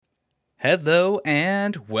Hello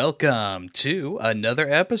and welcome to another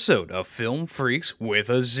episode of Film Freaks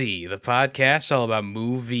with a Z, the podcast all about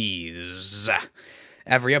movies.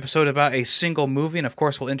 Every episode about a single movie, and of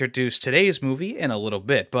course we'll introduce today's movie in a little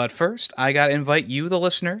bit. But first, I gotta invite you, the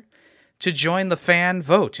listener, to join the fan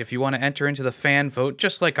vote. If you want to enter into the fan vote,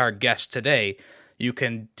 just like our guest today, you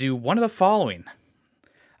can do one of the following.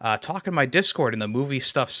 Talk in my Discord in the movie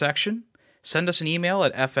stuff section. Send us an email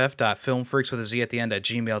at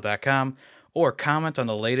ff.filmfreakswithaz@gmail.com or comment on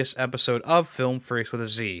the latest episode of Film Freaks with a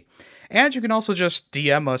Z. And you can also just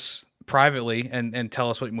DM us privately and tell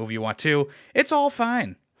us what movie you want to. It's all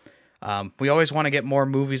fine. We always want to get more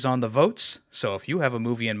movies on the votes, so if you have a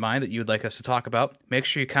movie in mind that you'd like us to talk about, make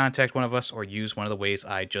sure you contact one of us or use one of the ways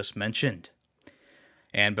I just mentioned.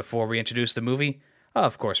 And before we introduce the movie,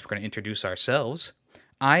 of course we're going to introduce ourselves.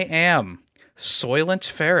 I am Soylent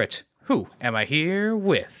Ferret. Who am I here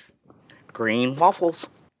with? Green Waffles.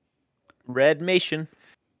 Red Mation.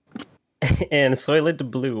 And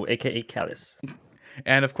Soylent Blue, aka Callus.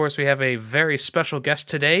 And of course we have a very special guest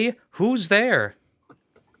today. Who's there?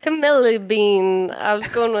 Camilla Bean. I was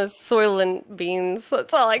going with Soylent Beans.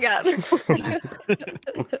 That's all I got.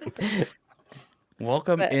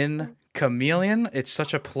 Welcome in, Chameleon. It's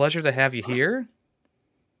such a pleasure to have you here.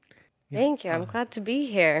 Thank you. I'm glad to be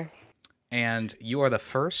here. And you are the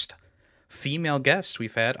first female guest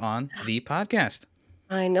we've had on the podcast.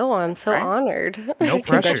 I know. I'm so honored. No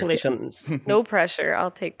pressure. Congratulations. No pressure.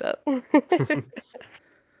 I'll take that.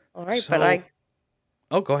 All right, So- but I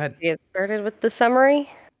Go ahead. get started with the summary.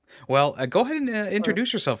 Well, go ahead and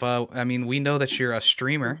introduce yourself. I mean, we know that you're a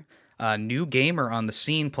streamer, a new gamer on the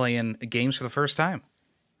scene playing games for the first time.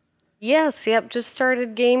 Yes, yep. Just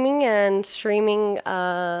started gaming and streaming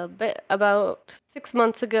about 6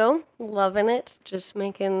 months ago. Loving it. Just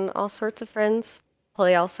making all sorts of friends.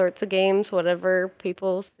 Play all sorts of games. Whatever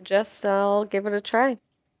people suggest, I'll give it a try.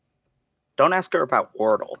 Don't ask her about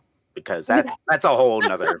Wordle, because that's a whole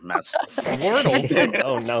nother mess. Wordle?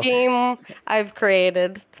 Oh no. Game I've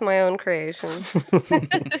created. It's my own creation.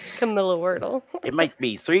 Camilla Wordle. It might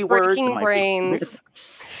be 3 words. It Breaking might brains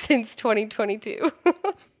since 2022.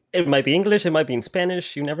 It might be English, it might be in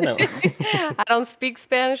Spanish, you never know. I don't speak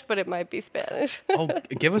Spanish, but it might be Spanish. Oh,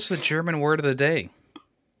 give us the German word of the day.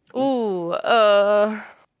 Ooh,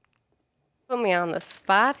 put me on the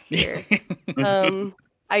spot here.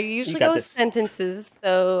 I usually got go with this. sentences,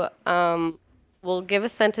 so we'll give a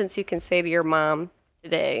sentence you can say to your mom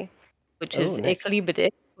today, which is nice. "Ich liebe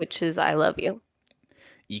dich," which is "I love you."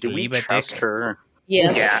 Ich Do we liebe trust dich. her?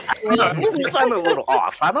 Yes. Yeah. I'm a little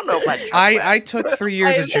off. I don't know if I trust that. I took 3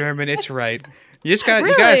 years of German. It's right. You just got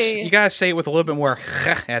Really? you gotta say it with a little bit more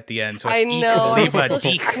at the end. So it's I know. Ich liebe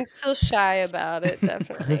dich. I'm still shy about it.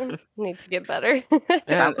 Definitely need to get better. Yeah,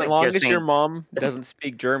 Sounds like as long you're as your saying- mom doesn't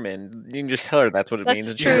speak German, you can just tell her that's what it means.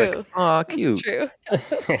 That's And she's like, true. aw, cute. True.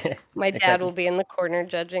 My dad Exactly. will be in the corner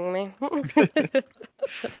judging me.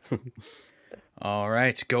 All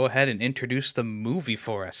right, go ahead and introduce the movie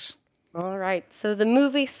for us. All right, so the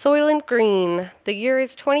movie Soylent Green. The year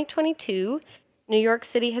is 2022. New York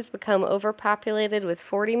City has become overpopulated with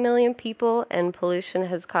 40 million people, and pollution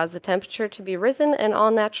has caused the temperature to be risen, and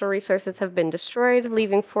all natural resources have been destroyed,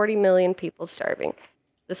 leaving 40 million people starving.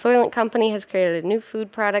 The Soylent Company has created a new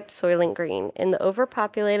food product, Soylent Green. In the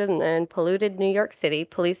overpopulated and polluted New York City,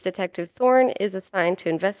 police detective Thorne is assigned to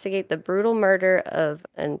investigate the brutal murder of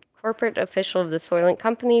a corporate official of the Soylent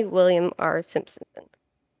Company, William R. Simpson.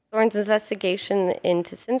 Thorne's investigation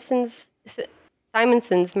into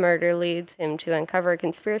Simonson's murder leads him to uncover a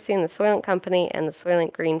conspiracy in the Soylent Company and the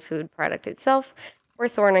Soylent Green food product itself, where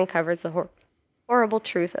Thorne uncovers the horrible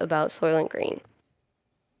truth about Soylent Green.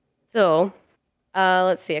 So,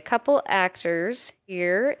 let's see. A couple actors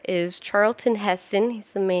here is Charlton Heston.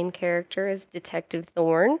 He's the main character as Detective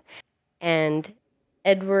Thorne, and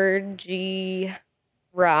Edward G.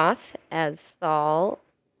 Roth as Saul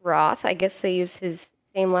Roth. I guess they use his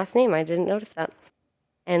same last name. I didn't notice that.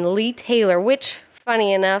 And Lee Taylor, which,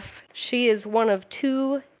 funny enough, she is one of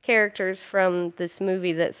 2 characters from this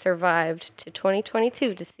movie that survived to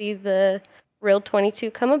 2022 to see the real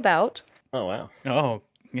 22 come about. Oh wow. Oh,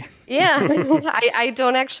 Yeah, I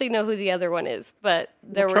don't actually know who the other one is, but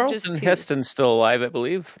there were just Charlton 2. Heston's still alive, I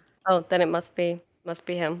believe. Oh, then it must be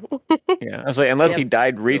him. Yeah, I was like, unless Yep. he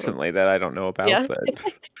died recently, that I don't know about. Yeah. But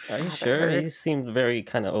Are you that sure? hurt. He seemed very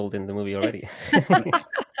kind of old in the movie already.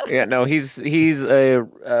 yeah, no, he's a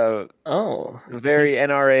Oh. very He's-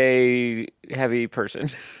 NRA heavy person.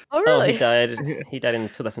 Oh, Oh, really? he died. He died in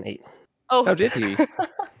 2008. Oh, How did he?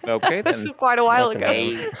 Okay, This then. was quite a while Wasn't ago.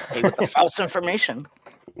 Hey, with the false information.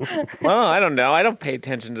 Well, I don't know. I don't pay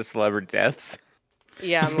attention to celebrity deaths.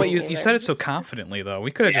 Yeah, But me you neither. said it so confidently, though.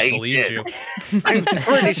 We could have Yeah, just you believed did. you. I'm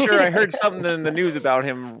pretty sure I heard something in the news about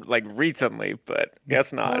him like recently, but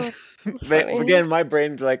guess not. Oh, But funny. again, my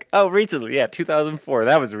brain's like, oh, recently, yeah, 2004.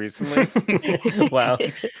 That was recently. Wow.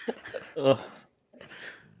 Ugh.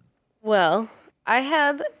 Well, I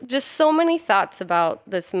had just so many thoughts about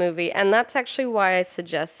this movie, and that's actually why I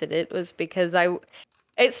suggested it, was because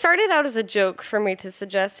it started out as a joke for me to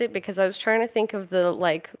suggest it because I was trying to think of the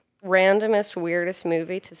like randomest, weirdest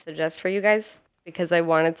movie to suggest for you guys because I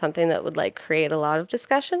wanted something that would like create a lot of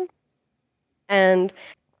discussion. And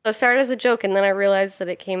so it started as a joke, and then I realized that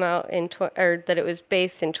it came out or that it was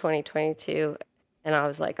based in 2022, and I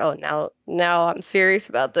was like, oh, now I'm serious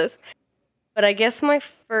about this. But I guess my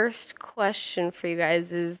first question for you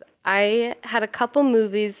guys is I had a couple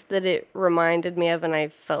movies that it reminded me of and I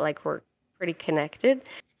felt like were pretty connected.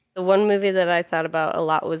 The one movie that I thought about a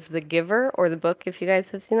lot was The Giver, or the book, if you guys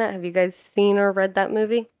have seen that. Have you guys seen or read that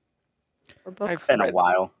movie or book? I've Been a read-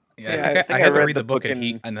 while. Yeah, Yeah, I, I think think I I had to read read the the book book in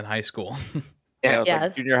in- and then high school. Yeah, it was Yeah.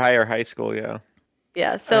 like junior high or high school, yeah.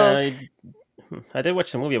 Yeah, so I did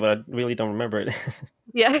watch the movie, but I really don't remember it.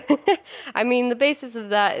 yeah. I mean, the basis of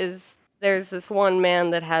that is there's this one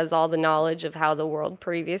man that has all the knowledge of how the world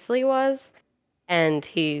previously was, and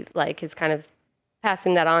he like is kind of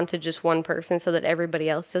passing that on to just one person so that everybody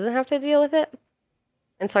else doesn't have to deal with it.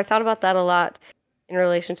 And so I thought about that a lot in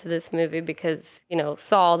relation to this movie because, you know,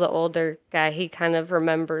 Saul, the older guy, he kind of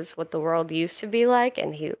remembers what the world used to be like,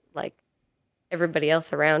 and he like everybody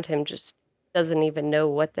else around him just doesn't even know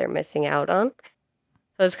what they're missing out on.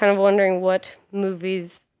 So I was kind of wondering what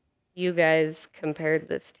movies you guys compared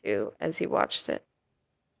this to as you watched it.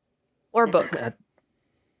 Or book. I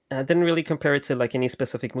didn't really compare it to like any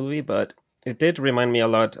specific movie, but it did remind me a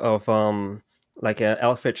lot of like a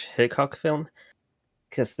Alfred Hitchcock film,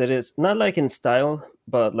 because that is not like in style,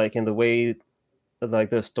 but like in the way like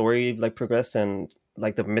the story like progressed and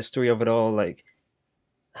like the mystery of it all, like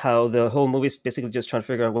how the whole movie is basically just trying to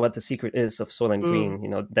figure out what the secret is of Soylent Green. You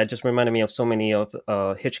know, that just reminded me of so many of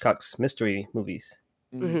Hitchcock's mystery movies.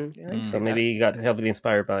 Mhm. Yeah, I can Mm. see So that. maybe he got heavily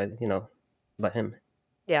inspired by by him.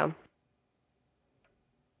 Yeah.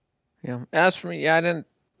 Yeah. As for me, yeah, it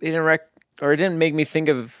didn't make me think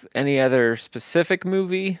of any other specific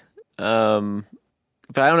movie. But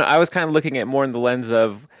I don't know. I was kind of looking at more in the lens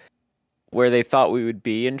of where they thought we would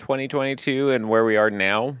be in 2022 and where we are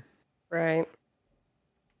now. Right.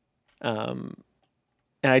 And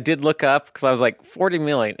I did look up because I was like, 40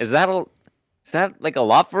 million. Is that like a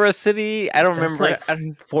lot for a city? I don't That's remember.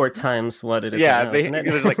 like 4 times what it is. Yeah, right now, isn't it?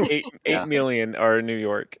 there's like 8 Yeah. million are in New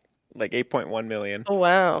York, like 8.1 million. Oh,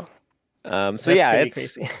 wow. So That's yeah, pretty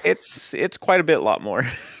it's crazy. it's quite a bit lot more.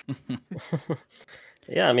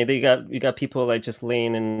 Yeah, I mean, you got people like just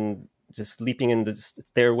laying and just sleeping in the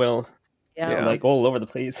stairwell, Yeah. just Yeah. like all over the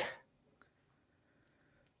place.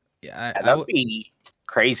 Yeah, Yeah, that'd be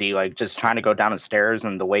crazy. Like just trying to go down the stairs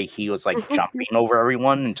and the way he was like jumping over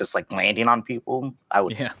everyone and just like landing on people. I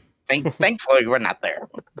would yeah. thankfully we're not there.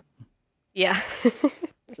 Yeah.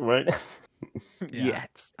 Right? Yeah.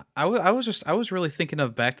 I was really thinking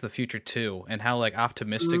of Back to the Future 2 and how like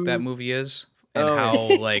optimistic that movie is, and Oh,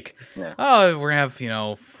 how like Yeah. oh, we're gonna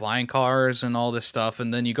have flying cars and all this stuff,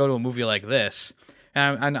 and then you go to a movie like this,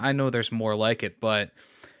 and I know there's more like it, but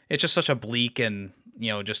it's just such a bleak and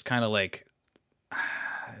just kind of like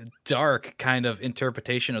dark kind of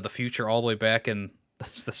interpretation of the future all the way back in the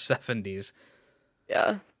 70s.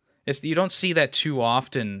 Yeah. You don't see that too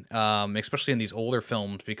often, especially in these older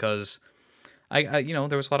films, because I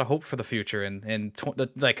there was a lot of hope for the future, and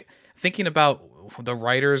like thinking about the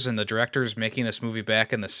writers and the directors making this movie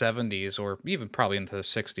back in the 70s or even probably into the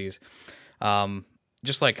 60s,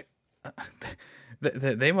 just like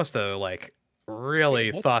they must have like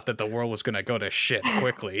really thought that the world was gonna go to shit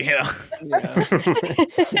quickly.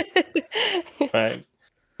 Right.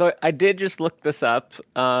 So I did just look this up.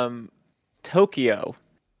 Tokyo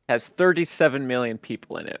has 37 million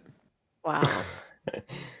people in it. Wow.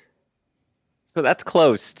 So that's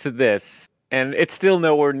close to this, and it's still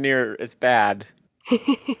nowhere near as bad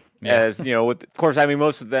as with, of course, I mean,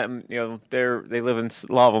 most of them, a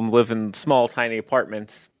lot of them live in small, tiny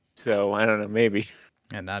apartments. So I don't know, maybe.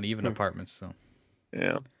 And not even apartments, so.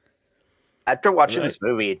 Yeah. After watching Right. this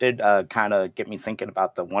movie, it did kind of get me thinking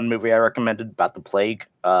about the one movie I recommended about the plague,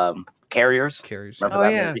 Carriers. Carries. Remember Oh,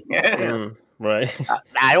 that yeah. movie? Mm, right.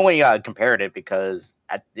 I only compared it because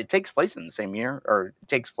it takes place in the same year, or it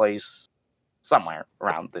takes place somewhere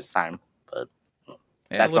around this time. But Yeah,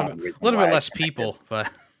 that's a the little, only bit, reason little why bit I less connected. people,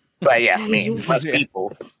 but But yeah, I mean, less Yeah.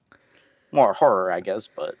 people, more horror, I guess.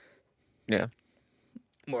 But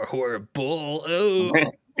more horrible. Oh,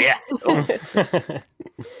 yeah,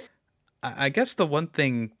 I guess the one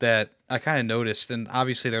thing that I kind of noticed, and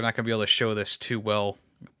obviously they're not going to be able to show this too well,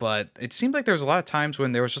 but it seemed like there was a lot of times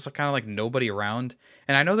when there was just kind of like nobody around.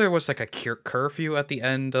 And I know there was like a curfew at the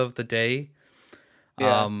end of the day.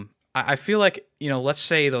 Yeah. I feel like, let's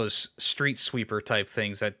say those street sweeper type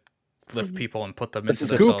things that lift people and put them into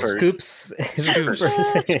the cells. Scoops.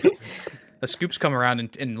 The scoops come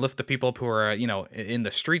around and lift the people up who are, in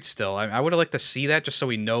the street still. I would have liked to see that just so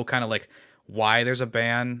we know kind of like why there's a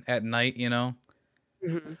ban at night, Mhm.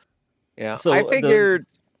 Yeah. So I figured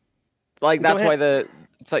like Go that's why ahead.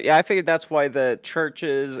 I figured that's why the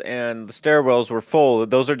churches and the stairwells were full.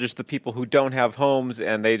 Those are just the people who don't have homes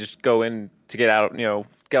and they just go in to get out,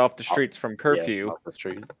 get off the streets from curfew. Yeah, off the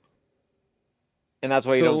street. And that's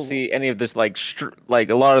why you don't So- see any of this like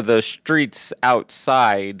a lot of the streets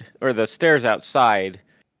outside or the stairs outside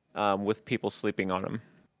with people sleeping on them.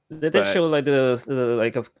 They did But- show like the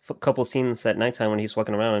like a couple scenes at nighttime when he's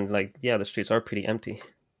walking around, and like the streets are pretty empty.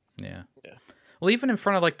 Yeah. Yeah. Well, even in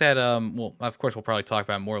front of like that, well, of course we'll probably talk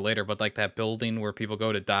about it more later, but like that building where people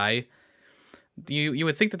go to die, you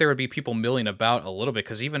would think that there would be people milling about a little bit,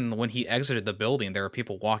 because even when he exited the building, there were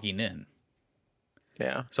people walking in.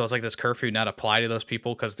 Yeah. So it's like this curfew not apply to those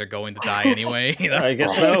people because they're going to die anyway. I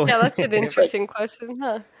guess so. Yeah, that's an interesting question,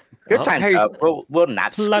 huh? Your Oh, time's hey. up. We'll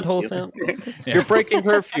not scoop Blood hole you. film. Yeah. You're breaking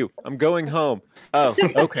curfew. I'm going home. Oh,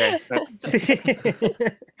 okay.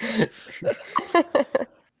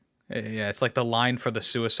 Yeah, it's like the line for the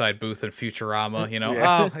suicide booth in Futurama.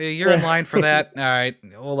 Yeah. Oh, you're in line for that. All right,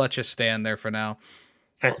 we'll let you stand there for now.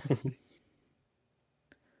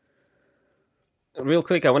 Real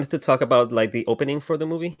quick, I wanted to talk about like the opening for the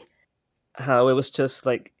movie, how it was just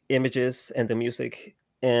like images and the music,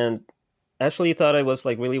 and I actually thought it was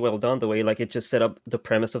like really well done the way like it just set up the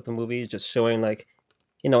premise of the movie, just showing like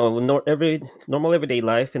normal everyday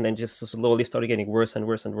life, and then just slowly started getting worse and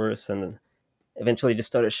worse and worse, and then eventually just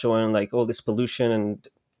started showing like all this pollution and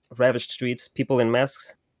ravaged streets, people in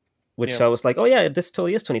masks, which Yeah. I was like, oh yeah, this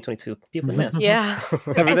totally is 2022, people in masks. Yeah.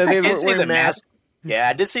 Every day they I did were see wearing the masks. mask. Yeah,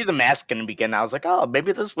 I did see the mask in the beginning. I was like, oh,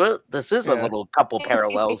 maybe this is a Yeah. little couple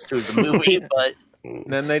parallels to the movie, but And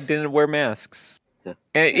then they didn't wear masks. Yeah.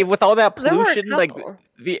 And with all that There were a pollution, like couple.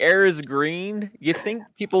 the air is green. You think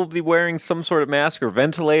people would be wearing some sort of mask or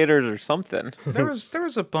ventilators or something? There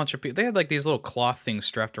was a bunch of people. They had like these little cloth things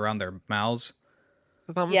strapped around their mouths.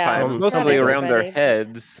 Sometimes, Some mostly around their everybody.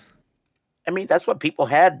 heads. I mean that's what people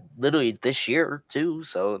had literally this year too.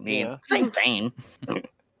 So I mean, Yeah. same thing.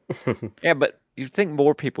 Yeah, but you'd think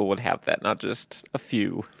more people would have that, not just a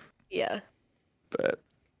few. Yeah. But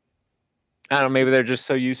I don't know, maybe they're just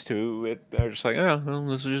so used to it. They're just like, oh, well,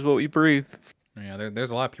 this is just what we breathe. Yeah,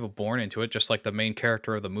 there's a lot of people born into it, just like the main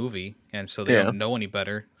character of the movie, and so they Yeah. don't know any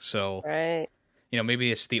better. So Right.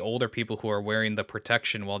 maybe it's the older people who are wearing the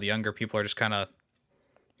protection, while the younger people are just kind of,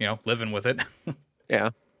 living with it. Yeah.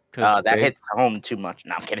 'cause That they- hits home too much.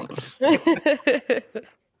 No, I'm kidding.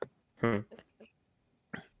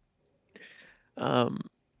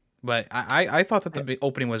 But I thought that the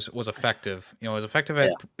opening was effective. It was effective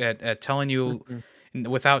at telling you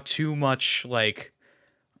without too much like.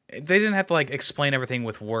 They didn't have to like explain everything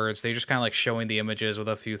with words. They just kind of like showing the images with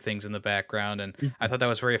a few things in the background, and I thought that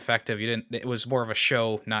was very effective. It was more of a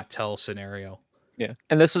show, not tell scenario. Yeah,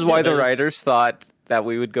 and this is why the there's- writers thought that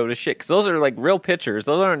we would go to shit because those are like real pictures.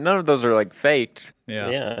 Those aren't. None of those are like faked. Yeah.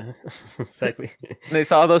 Yeah, exactly. And they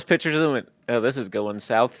saw those pictures and went, "Oh, this is going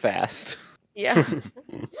south fast." Yeah.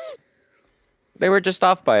 They were just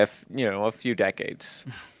off by a few decades.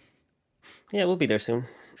 Yeah, we'll be there soon.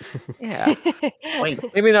 Yeah, Wait,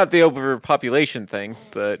 maybe not the overpopulation thing,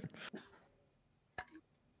 but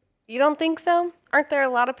You don't think so? Aren't there a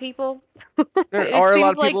lot of people? there It are a lot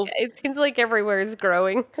seems of like- people. It seems like everywhere is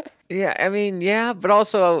growing. Yeah, I mean, yeah, but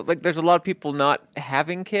also like there's a lot of people not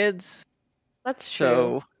having kids. That's true.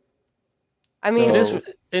 So I mean, It is So-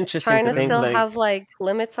 interesting China to think still like have like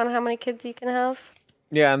limits on how many kids you can have.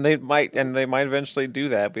 yeah, and they might eventually do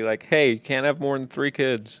that. Be like, hey, you can't have more than 3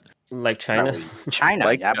 kids. like China. China.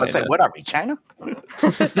 Like Yeah, I was like, China. what are we, China?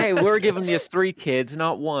 Hey, we're giving you 3 kids,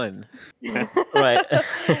 not 1. Right.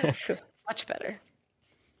 Much better.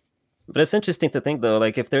 But it's interesting to think though,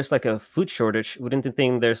 like if there's like a food shortage, wouldn't you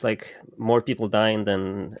think there's like more people dying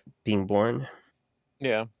than being born?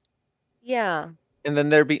 Yeah. Yeah. And then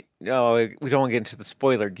there be we don't want to get into the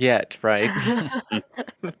spoiler yet, right?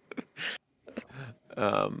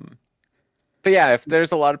 But yeah, if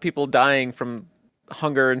there's a lot of people dying from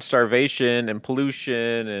hunger and starvation and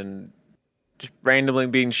pollution and just randomly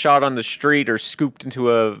being shot on the street or scooped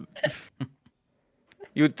into a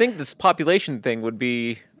you would think this population thing would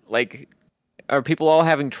be like are people all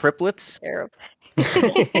having triplets? Terrible.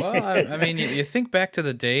 Well, I mean, you think back to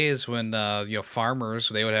the days when farmers,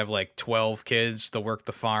 they would have like 12 kids to work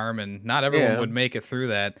the farm, and not everyone Yeah. would make it through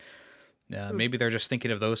that. Maybe they're just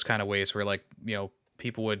thinking of those kind of ways where like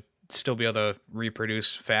people would still be able to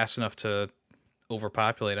reproduce fast enough to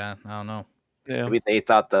overpopulate. I don't know. Yeah. Maybe they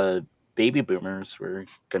thought the baby boomers were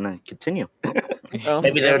gonna continue. Well,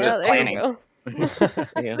 Maybe they were Yeah, just there planning. you go.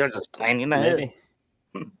 yeah. They're just planning ahead. Maybe.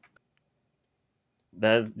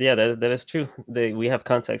 That is true. We have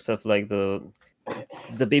context of like the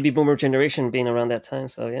baby boomer generation being around that time.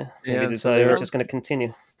 So yeah, Yeah, maybe and this so they are were- just going to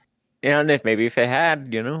continue. Yeah, and if it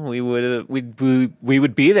had, we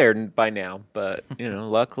would be there by now. But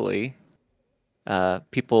luckily,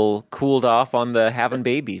 people cooled off on the having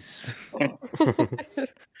babies.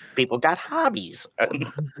 People got hobbies.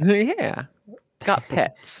 Yeah, got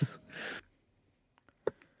pets.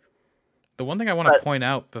 The one thing I want to point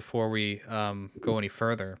out before we go any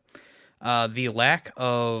further, the lack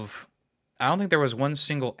of, I don't think there was one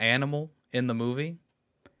single animal in the movie,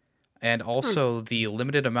 and also the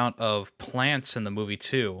limited amount of plants in the movie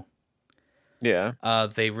too. Yeah,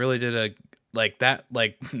 They really did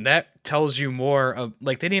that tells you more of,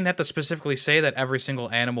 like, they didn't have to specifically say that every single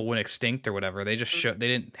animal went extinct or whatever. They just they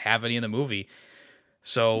didn't have any in the movie.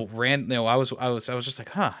 So I was just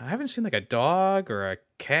like, I haven't seen like a dog or a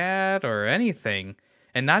cat or anything,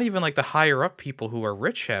 and not even like the higher up people who are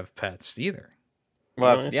rich have pets either.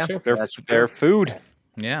 well, that's yeah, true. they're food.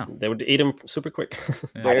 Yeah, They would eat them super quick.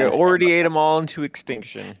 They already ate them all into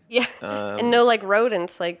extinction. Yeah. Um, And no like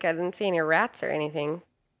rodents, like I didn't see any rats or anything.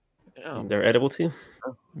 no. They're edible too.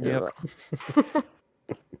 Yep.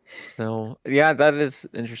 So yeah, that is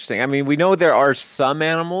interesting. I mean, we know there are some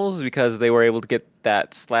animals because they were able to get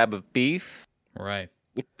that slab of beef. right.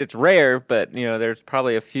 It's rare, but there's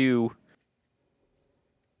probably a few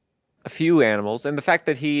animals, and the fact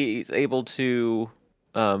that he's able to,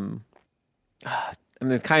 and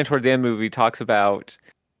then kind of toward the end of the movie talks about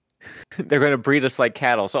they're going to breed us like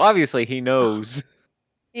cattle. So obviously he knows.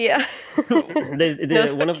 Yeah. They,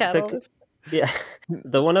 Knows one what of cattle the is. yeah,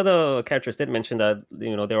 one of the characters did mention that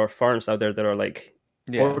there are farms out there that are like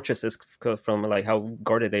Yeah. fortresses from like how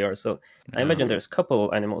guarded they are. So I imagine there's a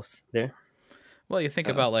couple animals there. Well, you think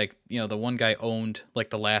about like the one guy owned like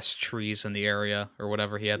the last trees in the area or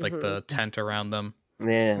whatever. He had like the tent around them.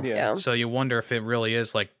 Yeah. Yeah. So you wonder if it really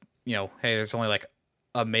is like hey, there's only like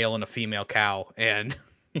a male and a female cow, and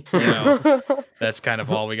that's kind of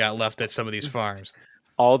all we got left at some of these farms.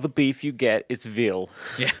 All the beef you get is veal.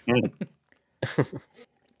 Yeah.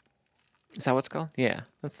 Is that what's called? Yeah,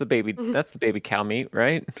 that's the baby. That's the baby cow meat,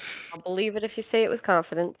 right? I'll believe it if you say it with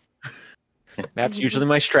confidence. That's usually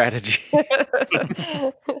my strategy.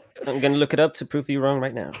 I'm gonna look it up to prove you wrong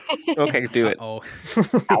right now. Okay, do it. Oh,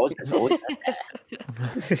 Cows is always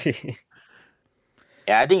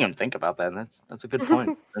Yeah, I didn't even think about that. That's a good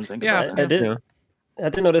point. Didn't think Yeah. about I that. did. Yeah. I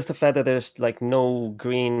did notice the fact that there's like no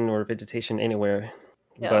green or vegetation anywhere.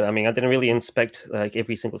 Yeah. But I mean, I didn't really inspect like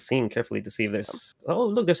every single scene carefully to see if there's. Oh,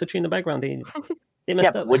 look, there's a tree in the background. They Yeah,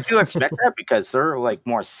 messed up. would you expect that? Because they're like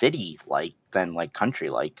more city like than like country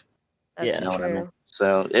like. That's Yeah. You know what I true. mean?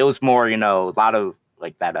 So it was more, a lot of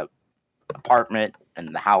like that apartment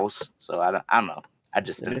and the house. So I don't know. I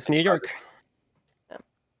just didn't It's think New about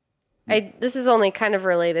York. This is only kind of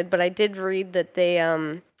related, but I did read that they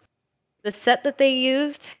the set that they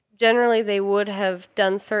used, generally they would have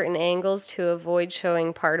done certain angles to avoid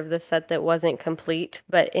showing part of the set that wasn't complete,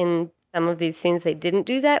 but in some of these scenes they didn't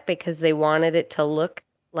do that because they wanted it to look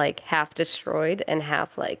like half destroyed and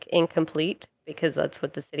half like incomplete, because that's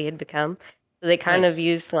what the city had become. So they kind of Nice.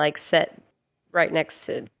 used like set right next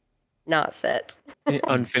to not set.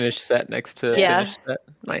 Unfinished set next to Yeah. finished set.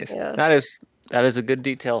 Nice. Yeah. That is a good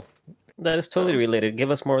detail. That is totally related.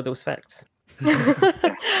 Give us more of those facts.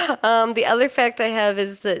 The other fact I have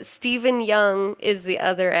is that Stephen Young is the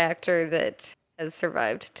other actor that has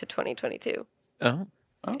survived to 2022, Oh,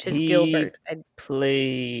 which is He Gilbert.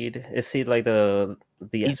 played. Is he like the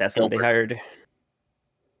He's assassin they Gilbert. hired?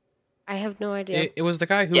 I have no idea. it was the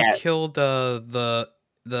guy who Yeah. killed the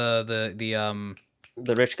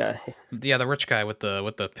The rich guy. the rich guy with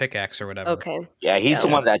the pickaxe or whatever. Okay. Yeah, he's the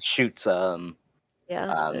Yeah. one that shoots Yeah.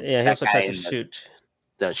 Yeah, he that also guy tries to in the- shoot.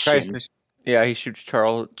 the tries shin. to, yeah, he shoots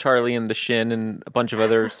Charlie in the shin and a bunch of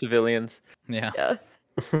other civilians. Yeah. Yeah.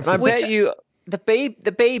 And I Which- bet you the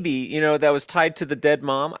baby, that was tied to the dead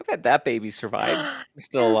mom. I bet that baby survived. He's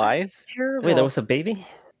still alive. Terrible. Wait, that was a baby?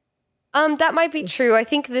 That might be true. I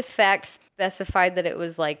think this fact specified that it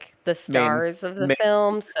was like the stars of the main-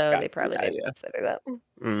 film, so yeah, they probably yeah, didn't yeah. consider that.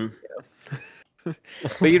 Mm.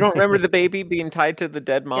 But you don't remember the baby being tied to the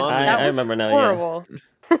dead mom? I That was remember now, yeah. horrible.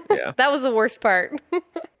 Yeah. That was the worst part.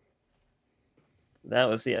 That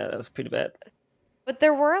was pretty bad. But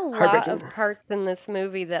there were a lot Heartbreaking. of parts in this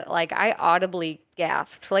movie that, like, I audibly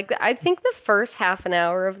gasped. Like, I think the first half an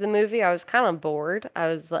hour of the movie, I was kind of bored. I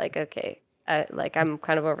was like, okay, I'm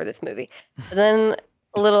kind of over this movie. But then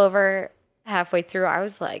a little over halfway through, I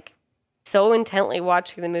was like so intently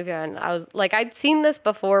watching the movie, and I was like, I'd seen this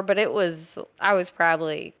before, but I was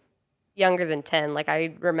probably younger than 10. Like,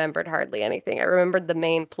 I remembered hardly anything. I remembered the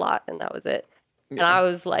main plot, and that was it. And I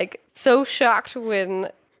was like so shocked when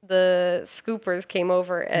the scoopers came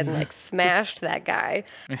over and like smashed that guy.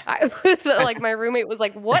 I was like, my roommate was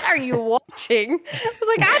like, "What are you watching?" I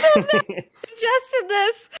was like, "I don't know. Who suggested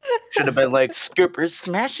this." Should have been like Scoopers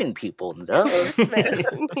smashing people. No.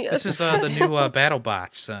 Smashing, This yes. is the new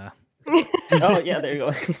BattleBots. Oh yeah, there you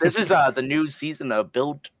go. This is the new season of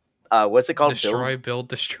Build. What's it called? Destroy, build,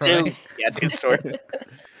 destroy. Build. Yeah, Destroy.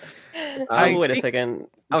 So wait a second.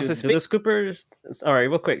 Oh, Do, so do the scoopers? All right,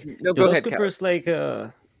 real quick. No, Do go those ahead, Cal. scoopers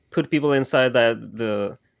like put people inside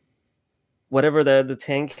the whatever the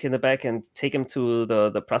tank in the back and take them to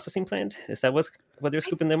the processing plant? Is that what they're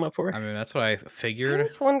scooping them up for? I mean, that's what I I figured.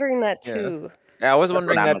 was wondering that Yeah. too. Yeah, I was That's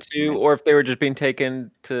wondering what I'm that too, assuming. or if they were just being taken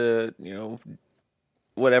to,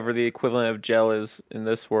 whatever the equivalent of gel is in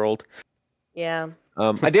this world. Yeah.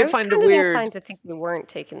 I did was find it kind of weird. inclined to think we weren't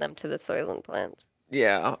taking them to the Soylent plant.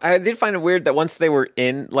 Yeah, I did find it weird that once they were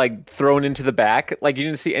thrown into the back, like you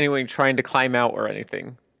didn't see anyone trying to climb out or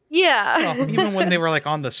anything. Yeah. Well, even when they were like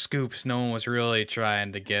on the scoops, no one was really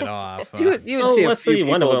trying to get off. You would Oh, see a let's few see,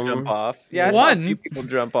 one of people them. jump off. Yeah, I saw a One? few people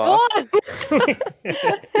jump Go off. on.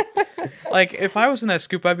 Like, if I was in that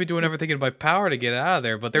scoop, I'd be doing everything in my power to get out of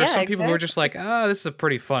there. But there were Yeah, some people who were just like, this is a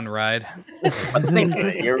pretty fun ride. But think of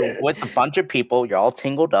it, you're with a bunch of people. You're all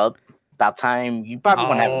tangled up. About time you probably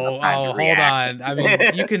won't have enough time to hold react. on. I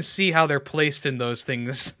mean, you can see how they're placed in those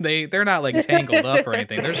things. They're not like tangled up or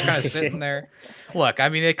anything. They're just kind of sitting there. Look, I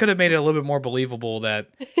mean, it could have made it a little bit more believable that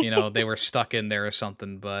they were stuck in there or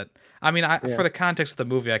something. But I mean, for the context of the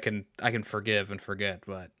movie, I can forgive and forget.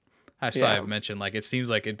 But I saw I mentioned like it seems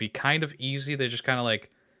like it'd be kind of easy to just kind of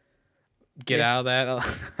like get out of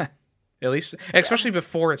that. At least, especially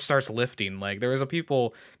before it starts lifting. Like there was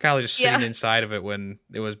people kind of like just sitting inside of it when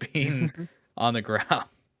it was being on the ground.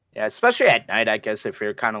 Yeah, especially at night. I guess if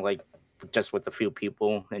you're kind of like just with a few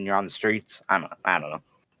people and you're on the streets. I don't know.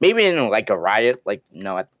 Maybe in like a riot, like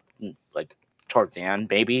at like towards the end,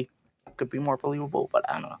 maybe could be more believable. But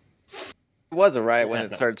I don't know. It was a riot when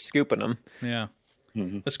it started scooping them. Yeah.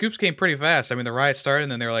 Mm-hmm. The scoops came pretty fast. I mean, the riot started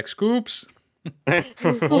and then they were like, scoops.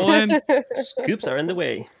 Pull in. Scoops are in the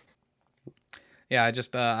way. Yeah, I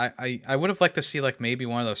just I would have liked to see like maybe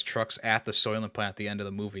one of those trucks at the Soylent plant at the end of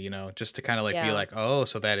the movie, just to kind of like be like, oh,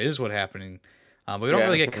 so that is what happening. But we don't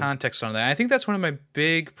really get context on that. I think that's one of my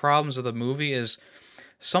big problems of the movie is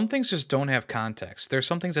some things just don't have context. There's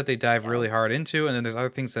some things that they dive really hard into, and then there's other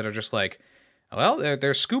things that are just like, well,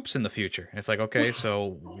 there's scoops in the future. And it's like, okay,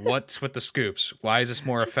 so what's with the scoops? Why is this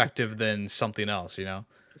more effective than something else?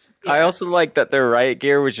 I also like that their riot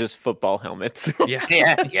gear was just football helmets. Yeah.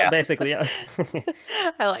 Yeah. Basically, yeah.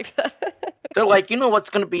 I like that. They're like, what's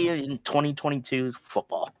going to be in 2022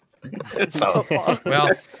 football. So Well, No,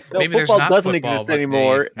 maybe there's football not doesn't football, exist but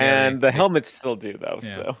anymore, they- and the helmets still do, though.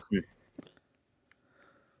 Yeah. So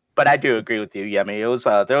but I do agree with you. Yeah, I mean, it was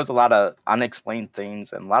there was a lot of unexplained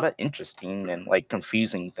things and a lot of interesting and like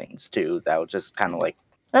confusing things too. That was just kind of like,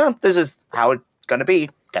 this is how it's gonna be,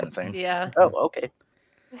 kind of thing. Yeah. Oh, okay.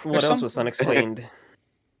 What else was unexplained?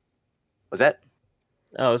 Was that?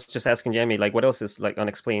 I was just asking Jamie, like, what else is like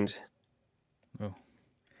unexplained?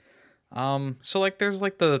 So like there's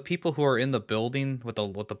like the people who are in the building with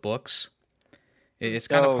the books. It's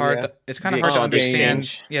kind of hard. yeah. It's kind of The hard to understand.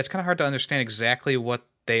 exchange. Yeah, it's kind of hard to understand exactly what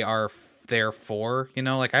they are there for.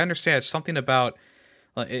 Like I understand it's something about.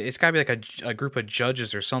 It's got to be like a group of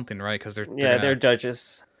judges or something, right? Because they're They're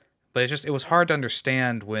judges. But it was hard to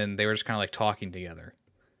understand when they were just kind of like talking together,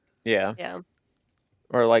 yeah, Yeah.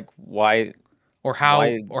 or like why or how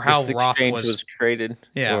this Roth exchange was created.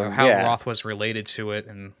 or how Roth was related to it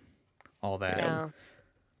and all that. Yeah.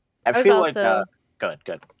 I was feel also- like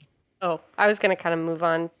good. Oh, I was gonna kind of move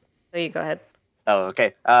on. So you go ahead. Oh,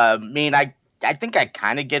 okay. I mean, I think I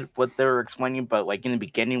kind of get what they were explaining, but like in the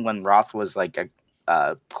beginning when Roth was like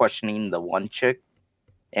questioning the one chick,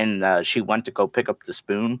 and she went to go pick up the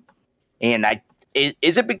spoon, and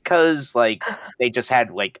is it because like they just had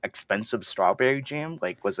like expensive strawberry jam?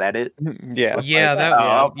 Like, was that it? Yeah, Yeah, that.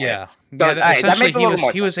 Oh, okay. Yeah, So, yeah. alright, that Essentially, makes a little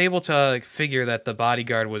more he was able to like, figure that the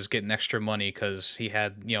bodyguard was getting extra money because he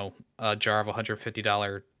had a jar of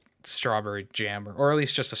 $150 strawberry jam, or at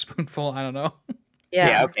least just a spoonful. I don't know.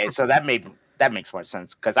 Yeah. Okay. So that makes more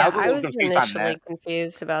sense because I Yeah, was a I little was confused on initially that.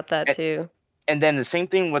 confused about that too. And then the same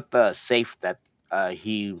thing with the safe that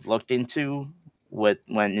he looked into when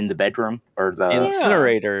in the bedroom or the Yeah.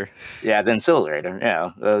 Incinerator. the incinerator.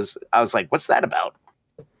 Yeah, I was like, what's that about?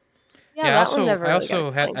 Yeah, that one never really got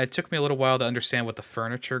explained. It took me a little while to understand what the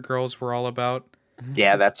furniture girls were all about.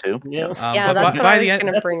 Yeah, that too. Yeah. Yeah, But that's what by I the was end,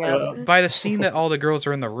 gonna bring up. by the scene that all the girls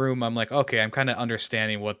are in the room, I'm like, okay, I'm kind of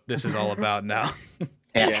understanding what this is all about now.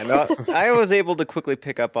 Yeah, no, I was able to quickly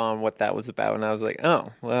pick up on what that was about, and I was like,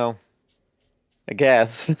 oh, well, I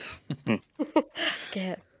guess.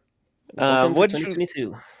 Yeah. Welcome to What you,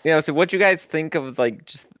 2022. yeah, so what you guys think of like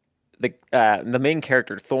just the main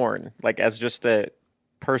character Thorn, like as just a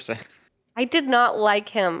person? I did not like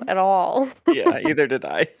him at all. Yeah, either did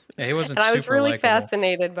I. Yeah, he wasn't And I was super really likable.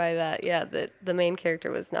 fascinated by that. Yeah, that the main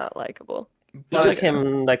character was not likable. I But like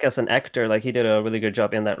him like as an actor, like he did a really good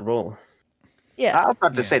job in that role. Yeah. I was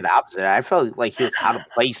about to Yeah. say the opposite. I felt like he was out of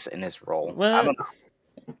place in his role. I Well, don't know.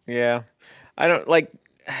 Yeah, I don't like.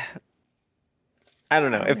 I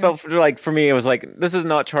don't know. It felt like for me, it was like this is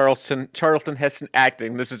not Charlton Heston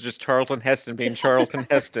acting. This is just Charlton Heston being Charlton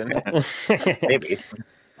Heston. Maybe.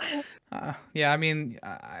 Yeah, I mean,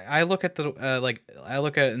 I look at the I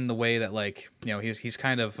look at it in the way that he's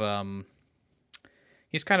kind of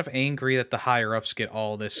angry that the higher ups get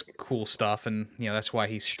all this cool stuff, and that's why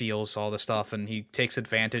he steals all the stuff, and he takes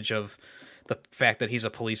advantage of the fact that he's a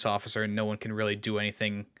police officer and no one can really do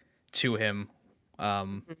anything to him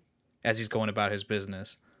as he's going about his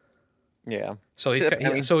business. Yeah. So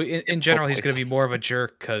in general he's going to be more of a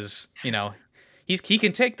jerk because he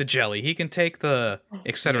can take the jelly, he can take the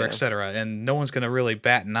et cetera, and no one's going to really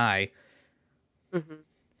bat an eye. Mm-hmm.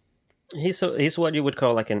 he's what you would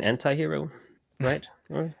call like an anti-hero, right?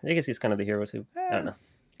 Or I guess he's kind of the hero too. I don't know.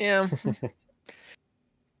 Yeah.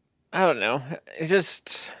 I don't know. It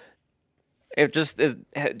just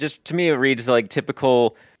to me it reads like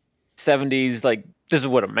typical 70s, like this is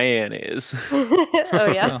what a man is.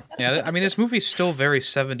 Oh yeah. Well, yeah, I mean this movie's still very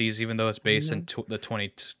 70s even though it's based in the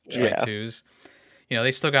 2022s.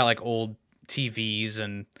 They still got like old TVs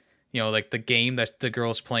and like the game that the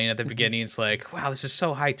girl's playing at the beginning. It's like, wow, this is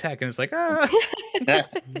so high tech, and it's like,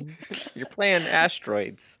 You're playing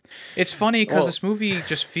asteroids. It's funny because this movie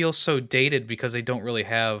just feels so dated because they don't really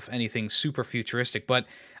have anything super futuristic. But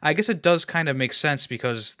I guess it does kind of make sense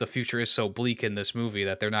because the future is so bleak in this movie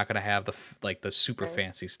that they're not going to have the super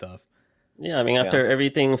fancy stuff. Yeah, I mean, after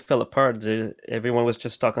everything fell apart, everyone was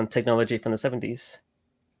just stuck on technology from the 70s.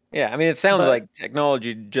 Yeah, I mean, it sounds like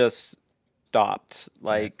technology just stopped.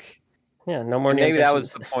 Like, yeah, no more. Maybe that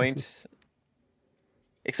was the point.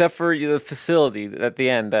 Except for the facility at the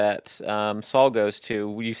end that Saul goes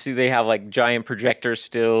to, you see they have like giant projectors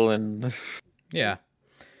still, and yeah,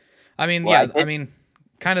 I mean,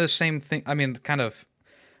 kind of the same thing. I mean, kind of,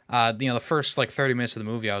 the first like 30 minutes of the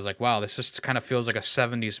movie, I was like, wow, this just kind of feels like a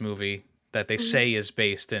 70s movie that they say is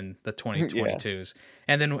based in the 2022s.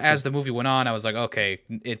 And then as the movie went on, I was like, okay,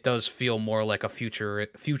 it does feel more like a future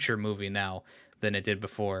movie now than it did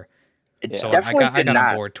before. So I got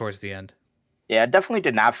on board towards the end. Yeah, it definitely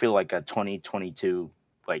did not feel like a 2022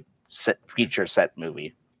 like feature set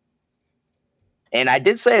movie. And I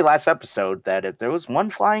did say last episode that if there was one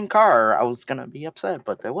flying car, I was gonna be upset,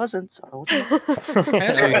 but there wasn't. So I wasn't.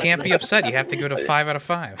 Yeah, so you can't be upset. You have to go to 5 out of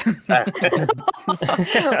 5.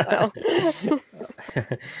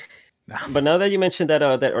 But now that you mentioned that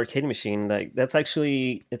that arcade machine, like that's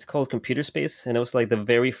actually it's called Computer Space, and it was like the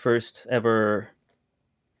very first ever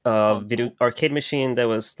video arcade machine that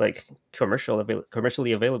was like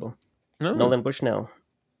commercially available. Nolan Bushnell,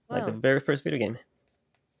 like the very first video game.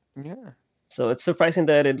 Yeah. So it's surprising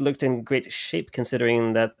that it looked in great shape,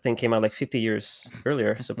 considering that thing came out like 50 years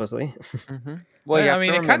earlier, supposedly. Well, I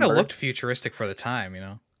mean, it kind of looked futuristic for the time,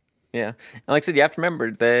 Yeah, and like I said, you have to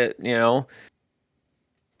remember that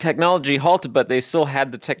technology halted, but they still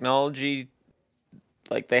had the technology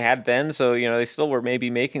like they had then. So they still were maybe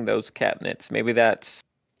making those cabinets. Maybe that's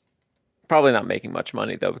probably not making much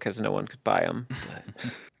money though, because no one could buy them.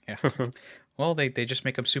 Yeah. Well, they just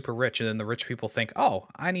make them super rich, and then the rich people think, "Oh,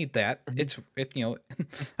 I need that. I need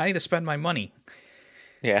to spend my money."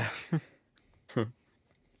 Yeah. But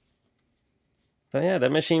yeah,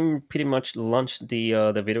 that machine pretty much launched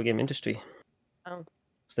the video game industry. Oh,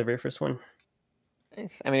 it's the very first one.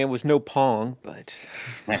 Nice. I mean, it was no Pong, but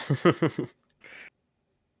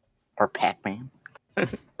or Pac-Man.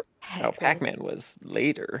 No, Pac-Man was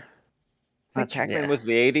later. I think Pac-Man yeah. was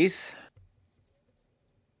the 80s.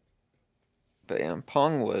 But yeah,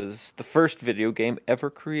 Pong was the first video game ever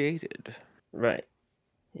created. Right.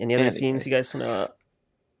 Any other scenes you guys want to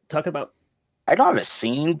talk about? I don't have a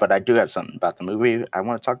scene, but I do have something about the movie I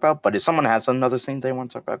want to talk about. But if someone has another scene they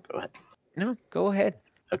want to talk about, go ahead. No, go ahead.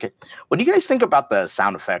 Okay. What do you guys think about the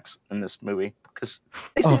sound effects in this movie? Because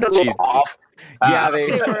they seem Oh, a little jeez. off. Yeah,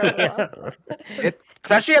 they. They were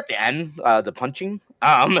Especially at the end, the punching.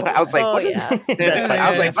 I was like, Oh, what is yeah. I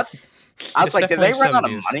was like, what? I was It's like, did they run out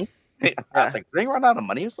of 70s. money? I was like, did they run out of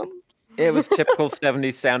money or something? It was typical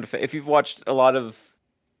 70s sound effect. If you've watched a lot of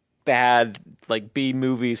bad like B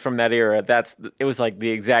movies from that era, it was like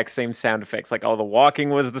the exact same sound effects. Like all the walking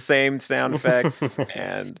was the same sound effects,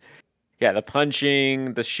 and yeah, the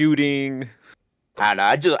punching, the shooting. I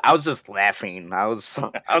don't know. I was just laughing. I was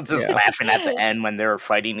just Yeah. laughing at the end when they were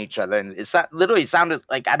fighting each other, and literally sounded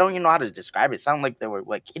like I don't even know how to describe it. It sounded like they were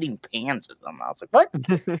like hitting pans or something. I was like, what?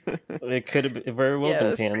 It could have very well Yeah,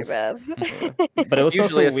 it been was pretty pants. bad. But it was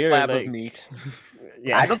Usually also a weird. slab Like, of meat.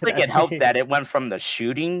 yeah, I don't think it helped that it went from the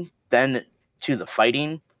shooting then to the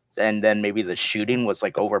fighting, and then maybe the shooting was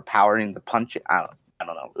like overpowering the punch. I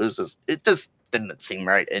don't know. It just didn't seem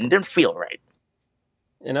right and didn't feel right.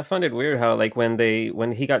 And I found it weird how like when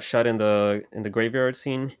he got shot in the graveyard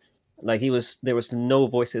scene, like there was no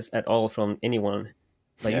voices at all from anyone.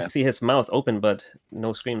 Like Yeah. you see his mouth open, but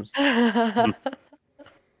no screams. Maybe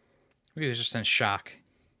he was just in shock.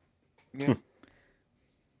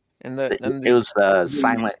 And It was the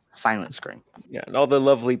silent scream. yeah, and all the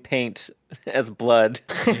lovely paint as blood.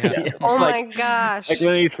 Yeah. Oh Like- my gosh. Like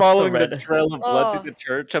when he's following the red. trail of blood Oh. through the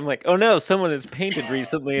church, I'm like, oh no, someone has painted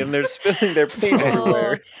recently and they're spilling their paint Oh,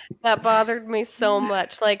 everywhere. that bothered me so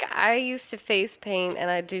much. Like I used to face paint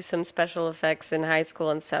and I'd do some special effects in high school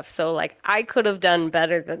and stuff. So like I could have done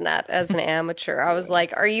better than that as an amateur. I was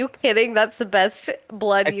like, are you kidding? That's the best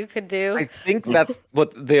blood you could do. I think that's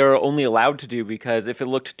what they are only allowed to do, because if it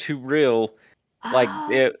looked too real, like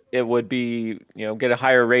Oh. it would be, get a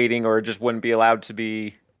higher rating, or it just wouldn't be allowed to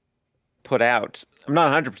be put out. I'm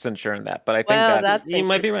not 100% sure on that, but I think Well, that that's You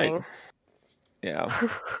might be right. interesting. yeah.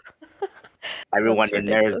 Everyone That's in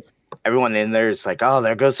there, ridiculous. everyone in there is like, oh,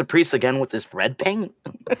 there goes the priest again with this red paint.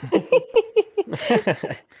 Yeah,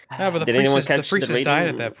 but the Did anyone priest, catch the has died at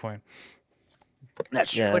rating? that point.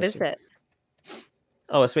 That's Yeah. What is it?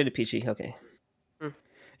 Oh, it's rated PG. Okay. Yeah, So,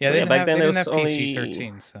 they yeah, didn't back have, then they it didn't have was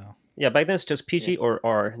PG-13, so. Yeah, back then it's just PG or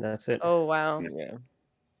R. That's it. Oh wow. Yeah.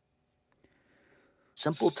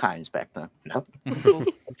 simple times back then. No.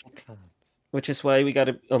 Which is why we got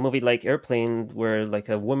a movie like Airplane, where like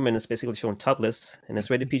a woman is basically shown topless, and it's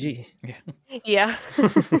rated PG. Yeah.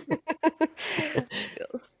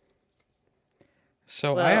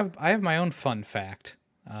 So Well- I have my own fun fact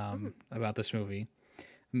about this movie.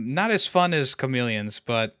 Not as fun as Chameleons,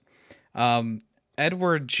 but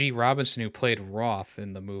Edward G. Robinson, who played Roth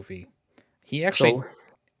in the movie, he actually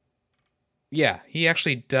he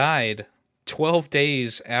actually died 12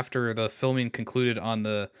 days after the filming concluded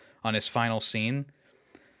on his final scene.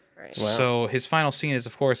 Right. Wow. So his final scene is,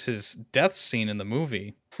 of course, his death scene in the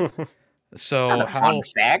movie. So Not a fun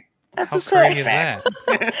fact. That's how a sad crazy is fact.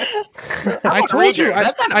 that? I told you.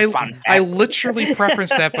 That's not a fun fact. I literally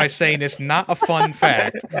prefaced that by saying it's not a fun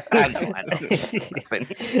fact. I know.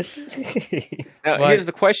 Now, But- here's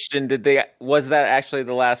the question: was that actually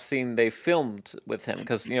the last scene they filmed with him?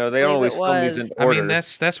 Because they don't believe always it film these in was. I order. mean,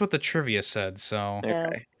 that's what the trivia said. So Yeah.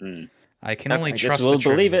 okay. Mm. I can Okay, only I trust guess we'll the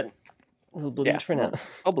believe trivia. it. We'll believe Yeah, it for now.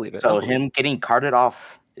 I'll believe it. So I'll believe him getting carted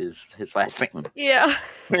off is his last scene. Yeah.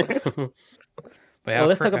 But Well,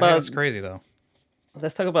 let's talk about- That's crazy though.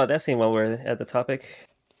 Let's talk about that scene while we're at the topic,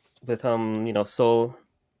 with Soul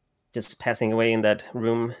just passing away in that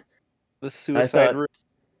room. the suicide thought- room.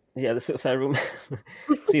 Yeah, the suicide room.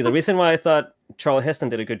 See, the reason why I thought Charles Heston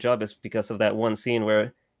did a good job is because of that one scene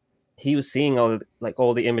where he was seeing all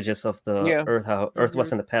the images of the Yeah. Earth, how Earth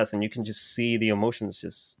was in the past, and you can just see the emotions,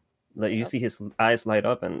 just like you see his eyes light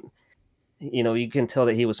up, and you can tell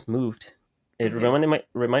that he was moved. It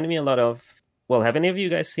reminded me a lot of. Well, have any of you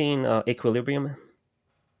guys seen Equilibrium?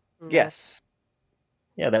 Yes.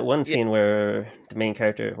 Yeah, that one scene where the main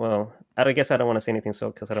character. Well, I guess I don't want to say anything,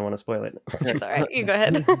 so because I don't want to spoil it. It's all right. You go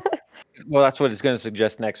ahead. Well, that's what it's going to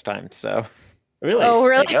suggest next time. So, Really? Oh, There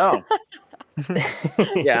really? you go.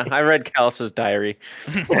 yeah, I read Callus's diary.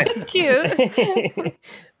 Cute.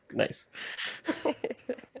 Nice.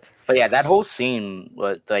 But yeah, that whole scene,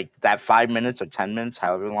 like that 5 minutes or 10 minutes,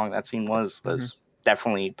 however long that scene was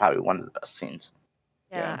definitely probably one of the best scenes.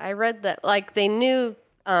 Yeah, I read that. Like they knew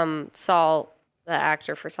Saul, the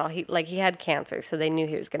actor for Saul, he had cancer, so they knew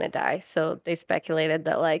he was gonna die. So they speculated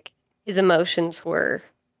that like his emotions were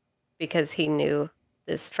because he knew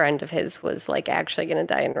this friend of his was like actually gonna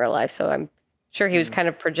die in real life. So I'm sure he was kind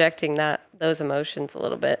of projecting those emotions a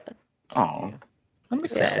little bit. Oh, that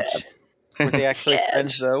makes me sad. Sad. Were they actually Shit.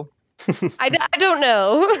 friends though? I don't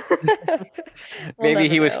know. We'll Maybe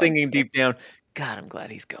he never was know. thinking deep down, God, I'm glad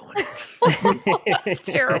he's going. That's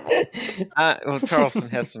terrible. Well, Charlton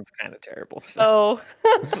Heston's kind of terrible. So.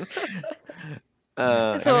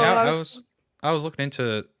 Oh. So I I was looking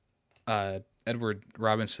into Edward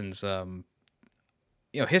Robinson's film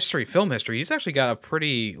history. He's actually got a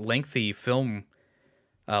pretty lengthy film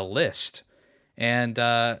list, and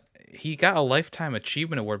he got a Lifetime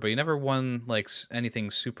Achievement Award, but he never won like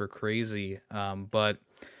anything super crazy. But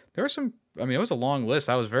there were some. I mean, it was a long list.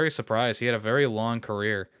 I was very surprised. He had a very long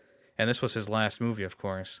career, and this was his last movie, of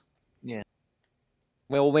course.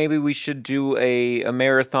 Well, maybe we should do a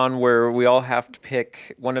marathon where we all have to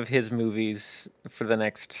pick one of his movies for the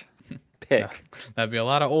next pick. That'd be a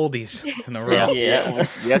lot of oldies in a row. Yeah.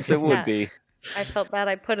 Yes, it would Yeah. be. I felt bad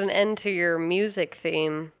I put an end to your music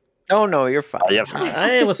theme. Oh no, you're fine. Oh, yeah.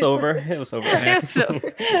 It was over. It was over.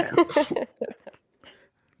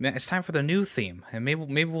 Now, it's time for the new theme, and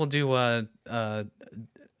maybe we'll do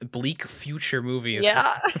bleak future movies.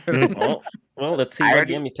 Yeah. Well, let's see I what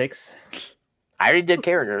already- Yummy picks. I already did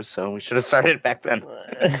characters, so we should have started back then.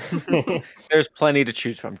 There's plenty to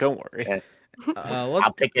choose from. Don't worry. Yeah. Let's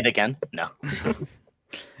I'll pick it again. No.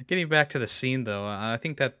 Getting back to the scene, though, I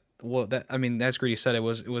think that I mean, as Greedy said, it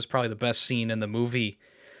was probably the best scene in the movie,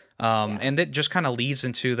 and it just kind of leads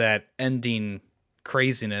into that ending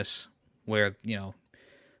craziness where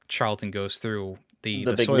Charlton goes through the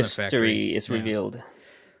the big Soylent mystery Factory. is Yeah. revealed.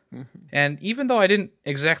 And even though I didn't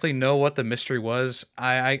exactly know what the mystery was,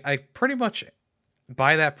 I pretty much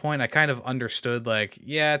by that point I kind of understood, like,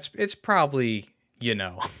 yeah, it's probably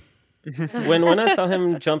When I saw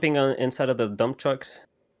him jumping inside of the dump truck,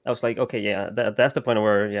 I was like, okay, yeah, that's the point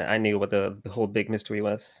where I knew what the whole big mystery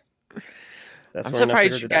was. That's I'm when I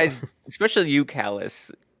surprised figured you it out. guys, especially you,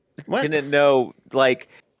 Callus, What? didn't know. Like,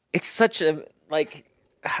 it's such a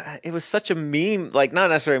it was such a meme. Like, not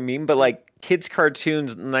necessarily a meme, but like kids'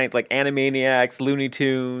 cartoons, like Animaniacs, Looney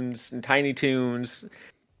Tunes, and Tiny Toons.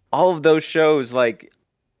 All of those shows, like,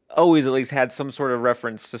 always at least had some sort of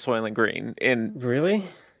reference to Soylent Green. And Really?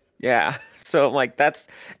 yeah, so like that's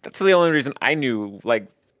the only reason I knew, like,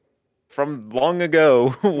 from long ago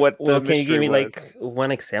what the Well, can you give me mystery was. like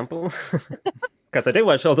one example? Because I did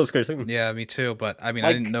watch all those cartoons. Yeah, me too. But I mean, I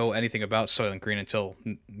Like- didn't know anything about Soylent Green until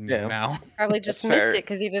Yeah. now. Probably just That's missed fair. it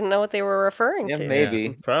because you didn't know what they were referring Yeah, to. maybe.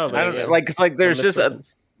 Probably. I don't know. yeah. Like, it's like there's Some just a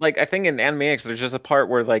misreference. like I think in Animaniacs there's just a part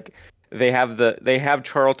where like they have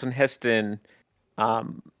Charlton Heston,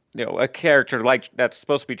 a character like that's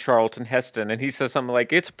supposed to be Charlton Heston, and he says something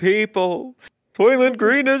like, "It's people, Soylent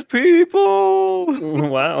Green is people,"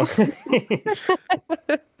 Wow.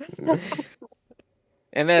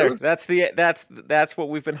 and that's what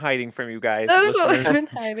we've been hiding from you guys. That's what we've listeners. been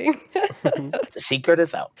hiding. The secret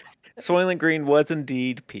is out. Soylent Green was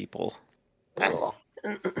indeed people.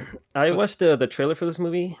 I watched the trailer for this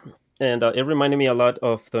movie, and it reminded me a lot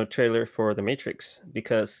of the trailer for The Matrix,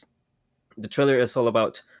 because the trailer is all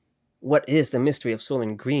about what is the mystery of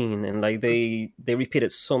Soylent Green, and like they repeat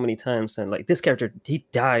it so many times, and like this character, he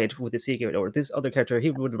died with the secret, or this other character, he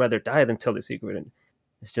would rather die than tell the secret, and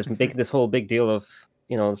it's just making this whole big deal of,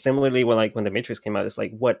 similarly when The Matrix came out, it's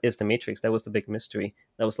like, what is the Matrix? That was the big mystery.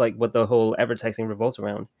 That was like what the whole advertising revolves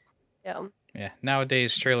around. Yeah. Yeah,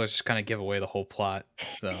 nowadays trailers just kind of give away the whole plot.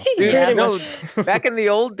 So Dude, Yeah. no, back in the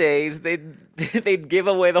old days, they'd give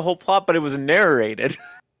away the whole plot, but it was narrated.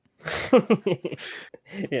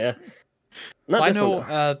 Yeah. Not Well, I this one, know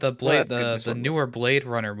though. the Blade, that's good, this the one was. newer Blade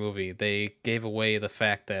Runner movie. They gave away the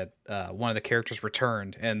fact that one of the characters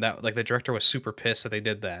returned, and that like the director was super pissed that they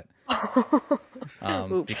did that.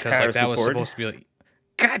 Oops. Because like Harrison that was Ford. supposed to be like,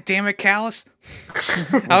 God damn it, Callus!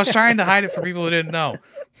 I was trying to hide it for people who didn't know.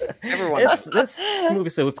 Everyone, This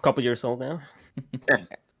movie's a couple years old now.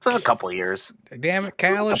 Just a couple years. Damn it,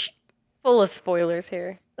 Callus! Full of spoilers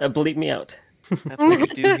here. Bleep me out. that's what we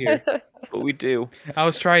do here. What we do. I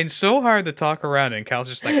was trying so hard to talk around it, and Callus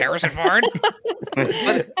just like Harrison Ford.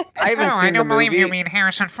 I haven't seen the movie.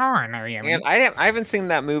 Harrison Ford. Or you And I haven't seen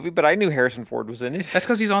that movie, but I knew Harrison Ford was in it. That's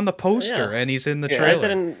because he's on the poster Yeah. and he's in the Yeah.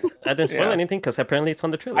 trailer. I didn't spoil Yeah. anything because apparently it's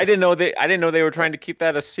on the trailer. I didn't know they were trying to keep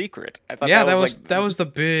that a secret. I thought Yeah, like, that was the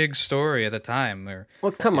big story at the time. There,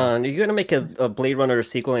 Well, come on, you're gonna make a Blade Runner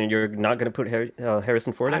sequel and you're not gonna put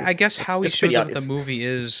Harrison Ford in? I guess how he It's shows pretty up at the obvious. movie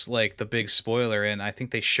is like the big spoiler, and I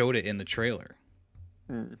think they showed it in the trailer.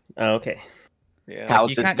 Oh, okay. Yeah.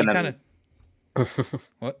 Cows You is kind gonna of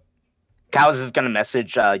what? Cows is gonna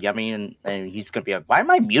message Yummy and he's gonna be like, "Why am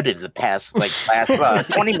I muted the past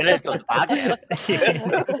 20 minutes of the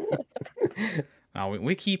podcast?" No,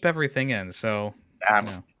 we keep everything in, so Um,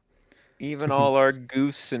 no. Even all our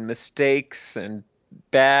goofs and mistakes and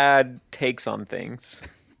bad takes on things.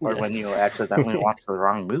 Or when you Yes. accidentally watch the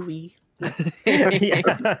wrong movie. Yeah.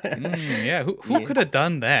 Yeah, who could have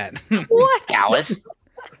done that? What? Alice.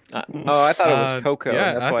 Oh, I thought it was Coco.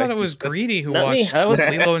 Yeah, that's I why. thought it was Greedy who Not me, watched I was-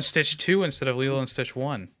 Lilo and Stitch 2 instead of Lilo and Stitch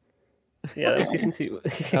 1. Yeah, that was season 2.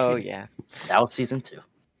 Oh yeah. That was season 2. Well,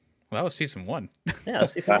 that was season 1. Yeah, that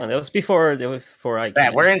was season 1. That was before I Yeah,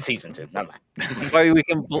 came we're in. in season 2. Never mind. That's why we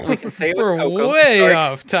can say it was We're Coco. way Sorry.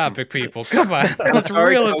 off topic, people. Come on, let's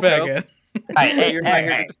sorry, reel it back Coco. in. Hey, You're hey, not hey,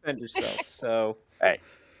 here hey. to defend yourself, so Hey.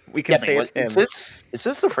 we can Get me, say it's him. is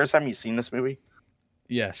this the first time you've seen this movie?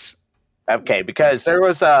 Yes. Okay, because there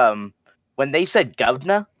was when they said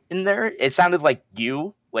govna in there, it sounded like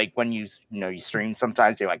you, like when you stream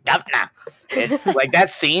sometimes you're like govna. Like that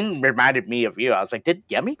scene reminded me of you. I was like, did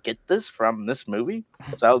Yummy get this from this movie?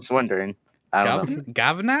 So I was wondering. I don't know.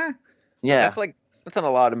 Governor? Yeah. That's in a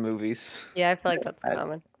lot of movies. Yeah, I feel like that's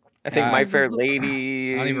common. I think Uh, My Fair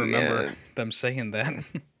Lady. I don't even remember them saying that.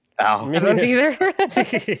 Oh. I don't either.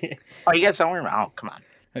 Oh, you guys don't remember? Oh, come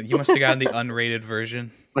on. You must have gotten the unrated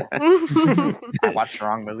version. I watched the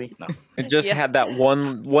wrong movie. No. It just Yeah. had that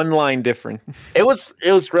one line different. It was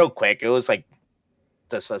real quick. It was like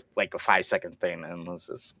just a 5-second thing, and it was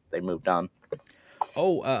just they moved on.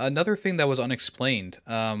 Oh, another thing that was unexplained.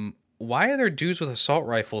 Why are there dudes with assault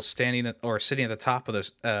rifles standing or sitting at the top of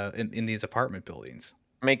this in these apartment buildings?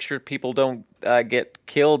 Make sure people don't get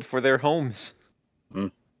killed for their homes.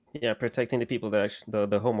 Yeah, protecting the people that the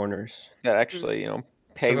homeowners. That actually,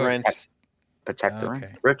 pay So the- rent. Protect the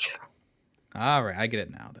Okay. rich. All right, I get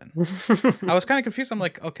it now. Then I was kind of confused. I'm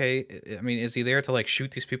like, okay, I mean, is he there to like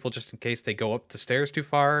shoot these people just in case they go up the stairs too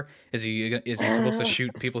far? Is he supposed to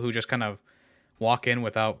shoot people who just kind of walk in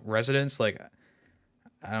without residence? Like,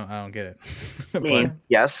 I don't get it. I mean,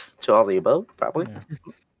 yes to all the above, probably.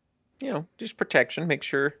 Yeah. Just protection. Make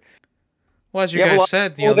sure. Well, as you You have a guys lot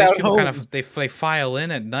said, of these pulled-out people kind homes. of they file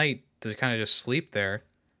in at night to kind of just sleep there.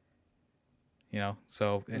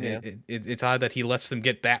 So Yeah. it's odd that he lets them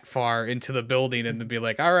get that far into the building and then be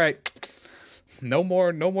like, all right, no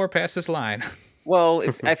more past this line. Well,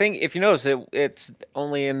 I think if you notice, it's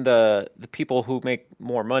only in the people who make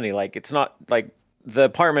more money. Like it's not like the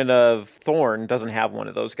apartment of Thorn doesn't have one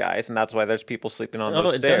of those guys, and that's why there's people sleeping on Oh,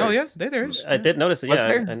 those it stairs. does. Oh yeah, there is. I did notice it. Was Yeah,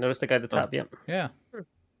 there? I noticed the guy at the top. Yeah. Yeah.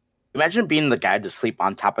 Imagine being the guy to sleep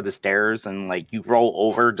on top of the stairs and like you roll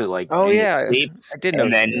over to like Oh in your yeah, sleep, I did and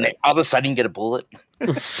notice. then that. all of a sudden you get a bullet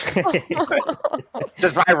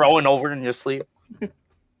just by rolling over in your sleep.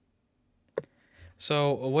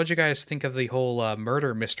 So, what'd you guys think of the whole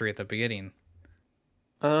murder mystery at the beginning?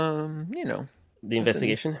 The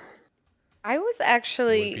investigation. I was Would be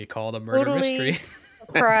actually called a murder totally mystery.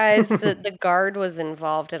 surprised that the guard was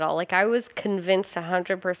involved at all. Like I was convinced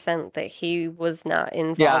 100% that he was not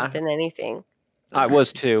involved in anything. I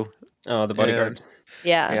was too. Oh, the bodyguard.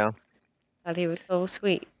 Yeah. Yeah. Thought he was so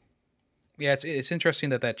sweet. Yeah, it's interesting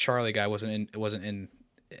that Charlie guy wasn't in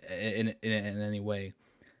any way.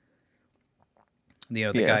 The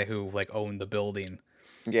Yeah. guy who like owned the building.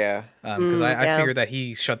 Yeah. Because I Yeah. figured that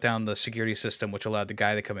he shut down the security system, which allowed the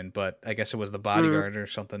guy to come in, but I guess it was the bodyguard or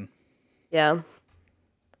something. Yeah.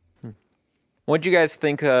 What'd you guys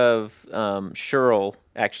think of Cheryl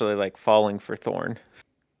actually like falling for Thorn?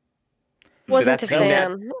 Wasn't a seem nat-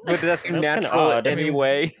 fan. Did that seem That was kinda natural odd. I mean,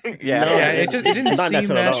 anyway? Yeah. No, Yeah, it didn't Not seem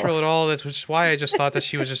natural at all. natural at all. That's which is why I just thought that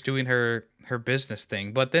she was just doing her business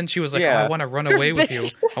thing. But then she was like, Yeah. "Oh, I want to run away with you.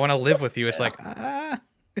 I want to live with you." It's like,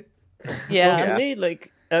 Yeah. To me,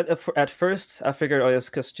 like at first, I figured, oh, it's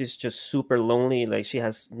because she's just super lonely. Like she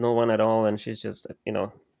has no one at all, and she's just,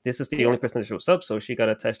 this is the only person that shows up, so she got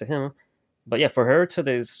attached to him. But yeah, for her to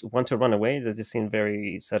just want to run away, that just seemed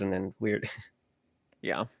very sudden and weird.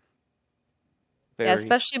 Yeah. Yeah, Very-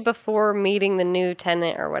 especially before meeting the new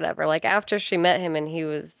tenant or whatever. Like after she met him and he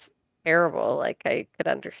was terrible, like I could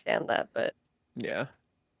understand that, but Yeah.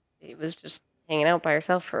 he was just hanging out by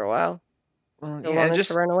herself for a while. Well, Still yeah, it wanted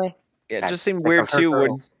just to run away. it That's just seemed like a weird her too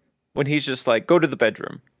girl. when he's just like, go to the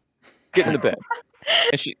bedroom, get in the bed,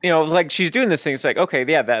 and she, like she's doing this thing. It's like, okay,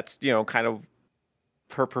 yeah, that's kind of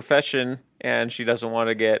her profession, and she doesn't want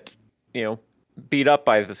to get beat up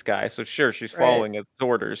by this guy. So sure, she's Right. following his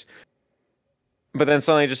orders. But then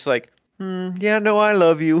suddenly, just like, yeah, no, I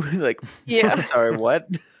love you. Like, Yeah. I'm sorry, what?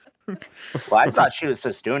 Well, I thought she was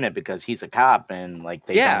just doing it because he's a cop and like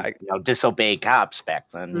they Yeah. don't, disobey cops back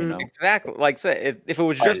then. You know, Exactly. Like, say, if it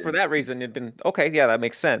was just for that reason, it'd been okay. Yeah, that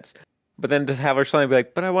makes sense. But then to have her suddenly be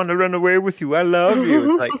like, "But I want to run away with you. I love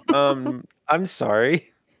you." It's like, I'm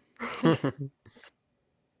sorry.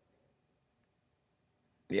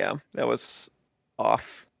 Yeah, that was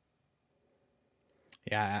off.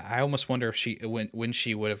 Yeah, I almost wonder if when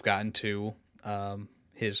she would have gotten to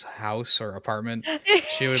his house or apartment,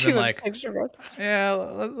 she would have been like,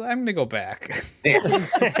 "Yeah, I'm gonna go back."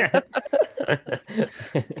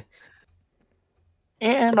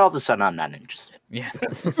 And all of a sudden, I'm not interested. Yeah.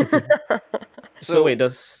 So wait,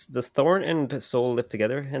 does Thorn and Soul live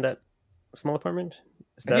together in that small apartment?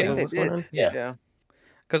 Is that Yeah, what they was going did. on? Yeah.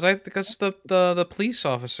 Because the police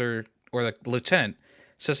officer or the lieutenant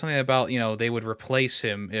said something about they would replace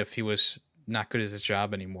him if he was not good at his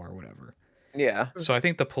job anymore or whatever. Yeah. So I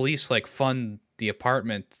think the police fund the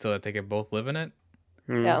apartment so that they can both live in it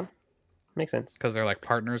Yeah. Makes sense. because they're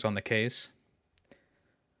partners on the case.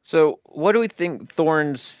 So what do we think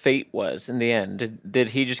Thorn's fate was in the end? Did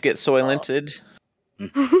he just get soilented?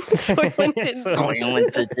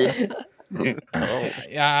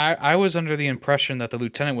 Yeah, I was under the impression that the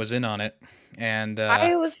lieutenant was in on it, and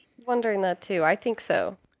I was wondering that too. I think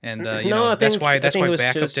so. and No, that's why I think it was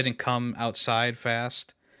backup just- didn't come outside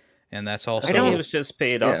fast, and that's also I think he was just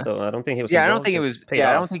paid off though. I don't think he was. Yeah, I don't involved, think it just was. paid Yeah,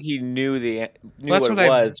 I off. don't think he knew Well, what it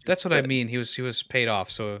was. That's what I mean. He was paid off.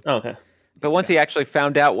 So Oh, okay. But once he actually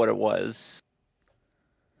found out what it was,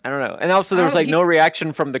 I don't know. And also, there was I don't- no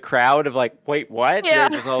reaction from the crowd of wait, what? Yeah.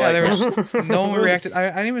 They're just all yeah, like, there was no one reacted. I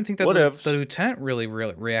didn't even think that Whatevs. the lieutenant really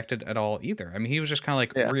reacted at all either. I mean, he was just kind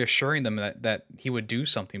of reassuring them that he would do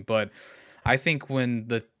something. But I think when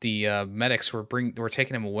the medics were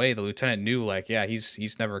taking him away, the lieutenant knew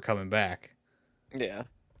he's never coming back, yeah.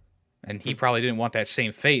 and he probably didn't want that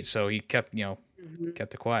same fate, so he kept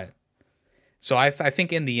kept it quiet. So I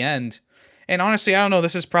think in the end. And honestly, I don't know.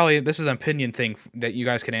 This is an opinion thing that you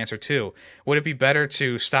guys can answer too. Would it be better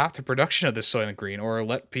to stop the production of this Soylent Green or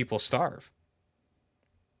let people starve?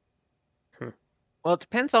 Well, it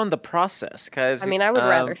depends on the process, because I mean, I would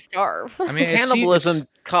rather starve. I mean, cannibalism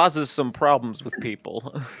causes some problems with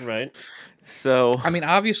people. Right. So I mean,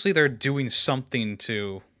 obviously they're doing something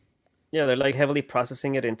to. Yeah, they're heavily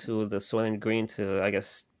processing it into the Soylent Green to, I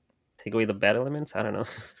guess, take away the bad elements. I don't know.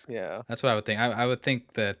 yeah. That's what I would think. I would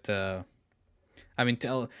think that. I mean,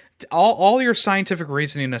 all your scientific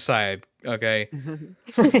reasoning aside, okay.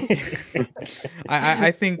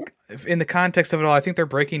 I think in the context of it all, I think they're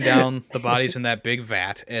breaking down the bodies in that big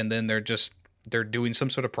vat, and then they're doing some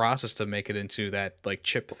sort of process to make it into that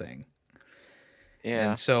chip thing. Yeah.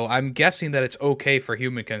 And so I'm guessing that it's okay for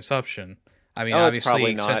human consumption. I mean, It's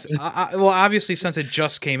probably obviously, not. obviously, since it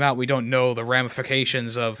just came out, we don't know the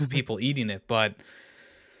ramifications of people eating it. But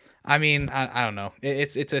I mean, I don't know.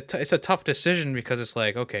 It's a tough decision because it's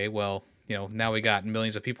okay, well, now we got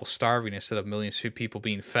millions of people starving instead of millions of people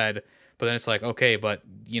being fed. But then it's okay, but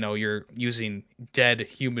you're using dead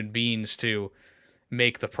human beings to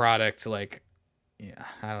make the product. Yeah,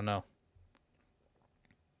 I don't know.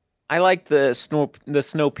 I like the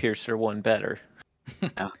Snowpiercer one better.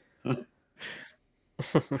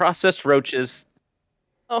 Processed roaches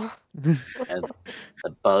Oh, The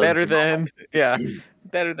bugs better and all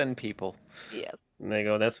better than people. yes. There you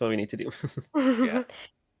go. That's what we need to do. Yeah.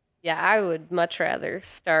 Yeah, I would much rather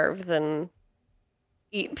starve than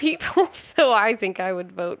eat people. So I think I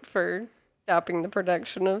would vote for stopping the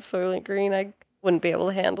production of Soylent Green. I wouldn't be able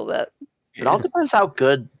to handle that. It all depends how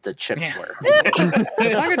good the chips Yeah. were.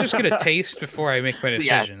 If I could just get a taste before I make my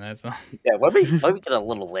decision, that's all. Yeah, let me get a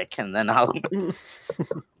little lick and then I'll.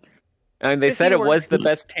 And they If said you it were- was the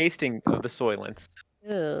best tasting of the Soylents.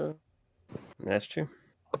 Ugh. That's true.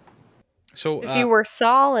 So If you were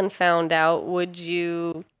Saul and found out, would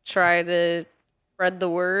you try to spread the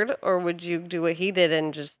word, or would you do what he did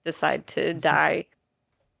and just decide to die?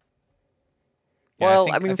 Yeah, Well,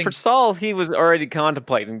 think- I mean, think- for Saul, he was already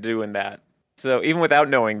contemplating doing that. So even without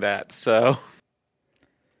knowing that, so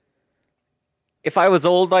if I was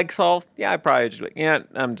old like Saul, yeah, I'd probably just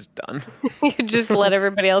I'm just done. You just let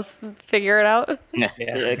everybody else figure it out. Yeah,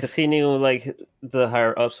 because he knew the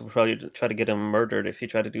higher ups would probably try to get him murdered if he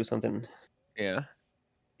tried to do something. Yeah,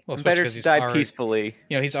 well, especially better 'cause to he's die already- peacefully.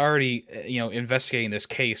 He's already investigating this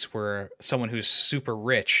case where someone who's super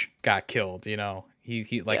rich got killed. He's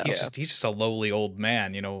just a lowly old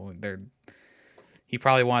man. He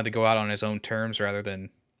probably wanted to go out on his own terms rather than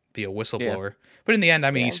be a whistleblower. But in the end,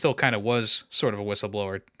 I mean, he still kind of was sort of a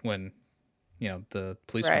whistleblower when the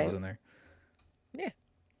policeman Right. was in there.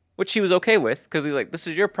 Which he was okay with, because he's like, "This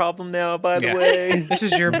is your problem now, by the Yeah. way." This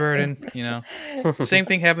is your burden. Same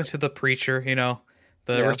thing happens to the preacher. The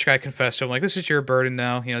Yeah. rich guy confessed to him, this is your burden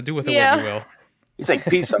now. Do with it Yeah. what you will. He's like,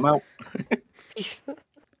 peace, I'm out.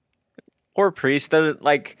 Or priest doesn't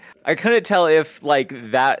I couldn't tell if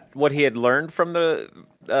that what he had learned from the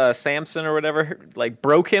Samson or whatever like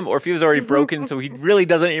broke him, or if he was already broken, so he really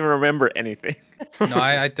doesn't even remember anything. No,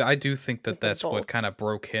 I do think that Think of that's what both. kind of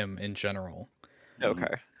broke him in general.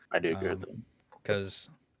 Okay. I do agree with them. Because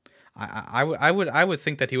I would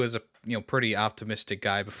think that he was a pretty optimistic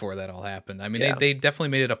guy before that all happened. I mean, Yeah. they definitely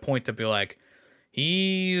made it a point to be like,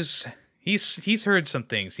 he's heard some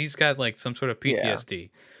things. He's got like some sort of Yeah. PTSD.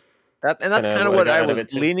 That's Kinda kind of what I what got I out of was it,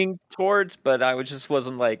 too. leaning towards, but I just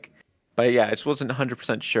wasn't like, but yeah, I just wasn't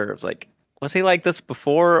 100% sure. It was like, was he like this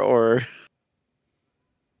before, or?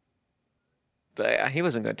 But yeah, he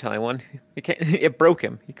wasn't going to tell anyone. He can't. It broke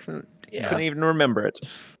him. He couldn't even remember it.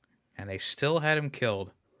 And they still had him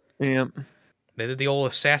killed. Yeah. They did the old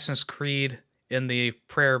Assassin's Creed in the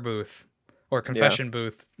prayer booth or confession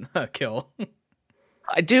booth kill.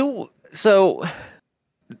 I do. So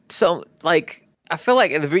like, I feel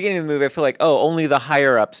like at the beginning of the movie, I feel like, oh, only the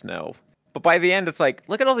higher ups know. But by the end, it's like,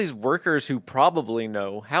 look at all these workers who probably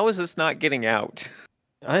know. How is this not getting out?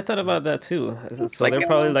 I thought about that too. So like they're it's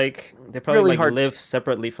probably really like hard live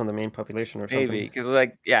separately from the main population or something. Maybe because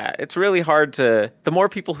like, yeah, it's really hard to. The more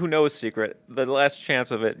people who know a secret, the less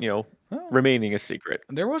chance of it, Oh, remaining a secret.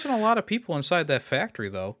 there wasn't a lot of people inside that factory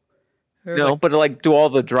though. There's No, but like, do all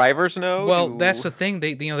the drivers know? well, that's the thing.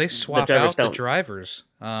 They swap drivers out the don't. drivers.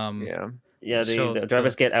 Yeah. Yeah, So the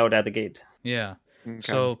drivers get out at the gate. Yeah. Okay.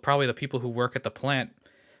 So probably the people who work at the plant,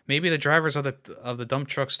 maybe the drivers of the dump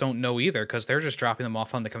trucks don't know either because they're just dropping them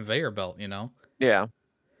off on the conveyor belt, Yeah.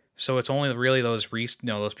 So it's only really those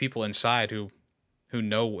those people inside who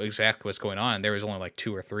know exactly what's going on. And there was only like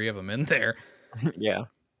 2 or 3 of them in there, Yeah.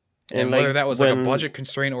 and And, whether like, that was like a when- budget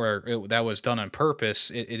constraint or that was done on purpose,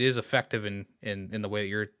 it is effective in the way that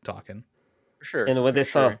you're talking. For sure. And when for they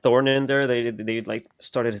saw sure. Thorn in there, they like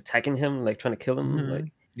started attacking him, like trying to kill him. Mhm.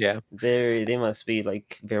 Like Yeah. they must be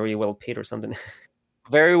like very well paid or something.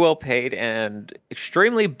 Very well paid and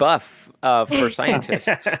extremely buff for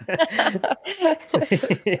scientists.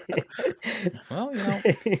 Well,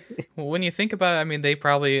 when you think about it, I mean, they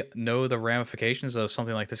probably know the ramifications of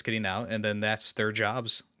something like this getting out, and then that's their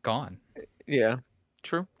jobs gone. Yeah.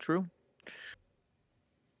 True.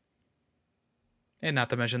 And not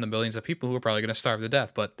to mention the millions of people who are probably going to starve to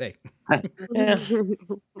death. But hey, Yeah.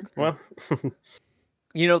 Well,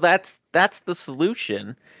 That's the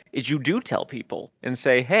solution. Is you do tell people and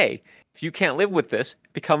say, hey, if you can't live with this,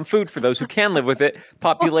 become food for those who can live with it.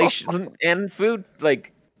 Population and food,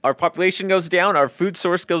 like our population goes down, our food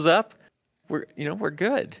source goes up. We're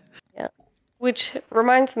good. Which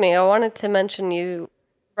reminds me, I wanted to mention you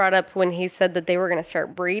brought up when he said that they were going to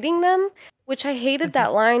start breeding them, which I hated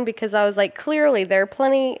that line because I was like, clearly there are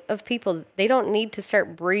plenty of people. They don't need to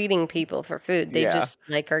start breeding people for food. They Yeah. just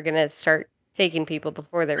like are going to start taking people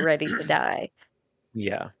before they're ready to die.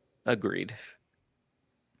 Yeah, agreed.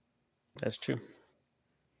 that's true.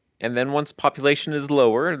 And then once population is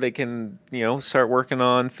lower, they can, start working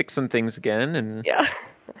on fixing things again. And Yeah.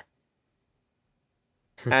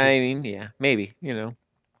 I mean, yeah, maybe,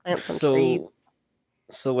 Plant some trees.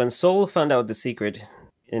 So when Soul found out the secret,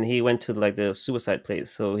 and he went to like the suicide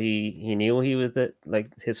place, so he knew he was that like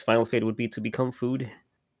his final fate would be to become food,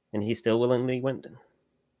 and he still willingly went.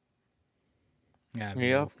 yeah, I mean,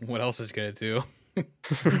 Yep. what else is going to do?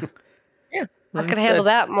 I could handle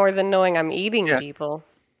that more than knowing I'm eating Yeah. people.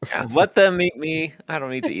 Yeah, let them eat me. I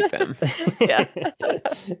don't need to eat them. Yeah.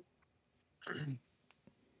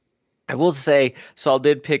 I will say, Saul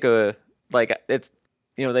did pick it's,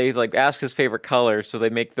 they like ask his favorite color, so they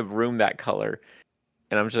make the room that color.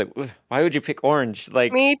 And I'm just like, "Ugh, why would you pick orange?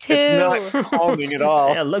 Like, Me it's not calming at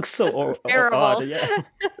all. Yeah, it looks so Terrible. odd. Yeah.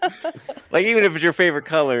 Like, even if it's your favorite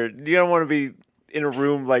color, you don't want to be in a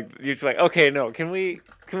room like you're just like, okay, no, can we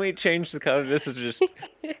change the color? This is just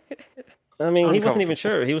I mean, he wasn't even Uncomfortable.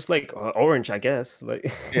 sure. He was like orange, I guess.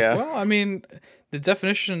 Like, yeah. Well, I mean, the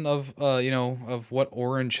definition of of what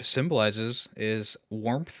orange symbolizes is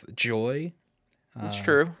warmth, joy, It's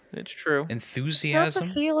true. It's true. It's not the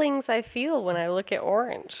enthusiasm, feelings I feel when I look at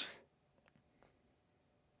orange.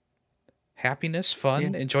 happiness, fun,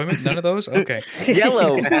 Yeah. enjoyment. None of those. Okay.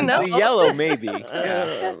 Yellow. No. The yellow maybe.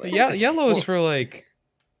 Yeah. Yeah, yellow is for like,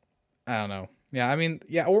 I don't know. Yeah, I mean,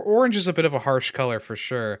 yeah, orange is a bit of a harsh color for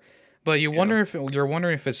sure, but you're wondering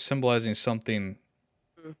if it's symbolizing something.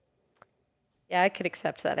 Yeah, I could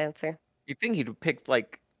accept that answer. You think he'd pick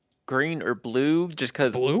like green or blue just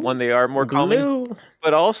because Blue? one, they are more common, blue.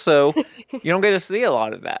 but also you don't get to see a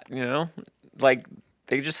lot of that. Like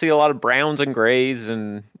they just see a lot of browns and grays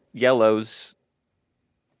and yellows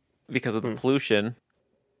because of the pollution.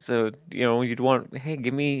 So you'd want, hey,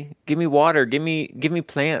 give me water, give me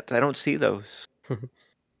plants. I don't see those.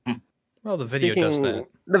 Well, the video does that.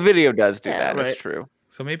 The video does do Yeah, that. It's right. true.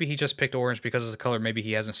 So maybe he just picked orange because it's a color maybe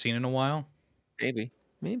he hasn't seen in a while. Maybe.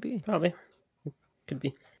 Probably. Could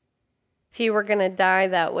be. If you were gonna die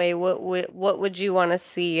that way, what would you want to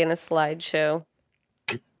see in a slideshow?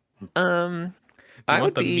 You I want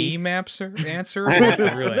would the be. meme answer?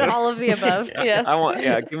 Really? All of the above. Yes. I want.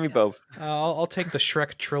 Yeah, give me both. I'll take the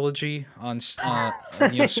Shrek trilogy on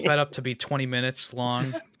sped up to be 20 minutes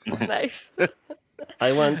long. Nice.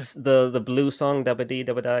 I want the blue song Dabba Dee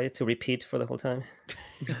Dabba Die to repeat for the whole time.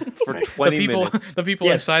 For 20 minutes. The people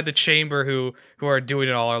Yes. inside the chamber who are doing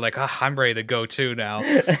it all are like, I'm ready to go too now.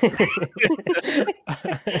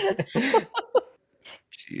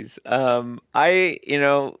 Jeez.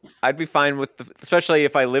 I'd be fine with especially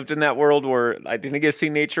if I lived in that world where I didn't get to see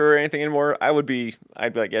nature or anything anymore. I'd be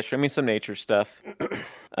like, yeah, show me some nature stuff.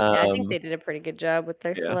 I think they did a pretty good job with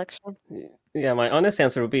their yeah. selection. Yeah, my honest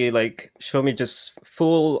answer would be like, show me just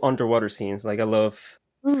full underwater scenes. Like I love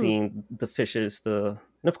seeing the fishes, and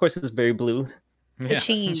of course it's very blue. Yeah.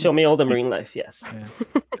 Show me all the marine life. Yes. Yeah.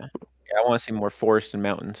 Yeah, I want to see more forest and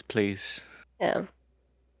mountains, please. Yeah.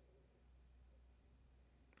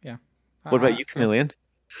 What about you, Chameleon?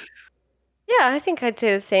 Yeah, I think I'd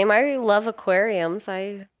say the same. I love aquariums.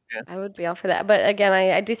 I would be all for that. But again,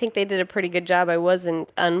 I do think they did a pretty good job. I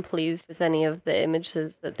wasn't unpleased with any of the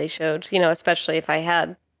images that they showed, especially if I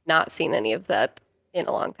had not seen any of that in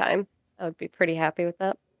a long time. I would be pretty happy with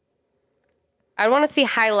that. I want to see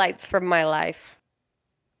highlights from my life.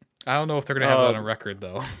 I don't know if they're going to have that on record,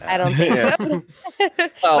 though. I don't think so.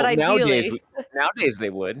 Well, But ideally. nowadays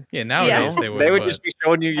they would. Yeah, nowadays they would. They would but just be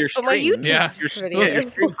showing you your But my stream. YouTube Yeah. Your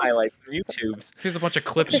videos. stream highlights from YouTube's. Here's a bunch of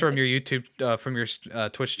clips from your YouTube, from your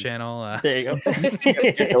Twitch channel. There you go.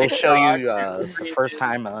 It'll show you the first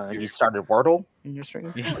time you started Wordle in your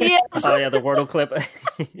stream. Yes. Oh yeah, the Wordle clip.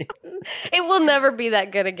 It will never be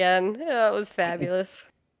that good again. Oh, it was fabulous.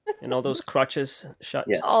 And all those crotches shots.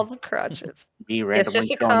 Yes. All the crotches. Be It's randomly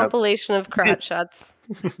just a showing up. compilation of crotch shots.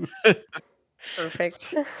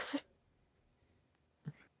 Perfect.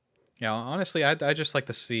 Yeah, honestly, I just like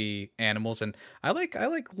to see animals, and I like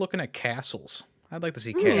looking at castles. I'd like to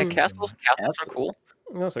see Yeah, castles. castles are cool.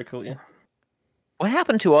 Those are cool, yeah. What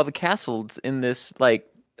happened to all the castles in this? Like,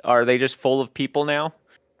 are they just full of people now?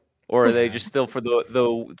 Or are they just still for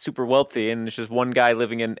the super wealthy and it's just one guy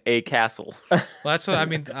living in a castle? Well, that's what I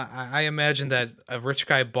mean. I imagine that a rich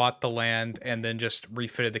guy bought the land and then just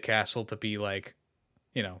refitted the castle to be like,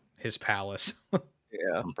 his palace.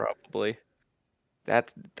 Yeah, probably.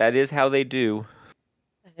 That is how they do.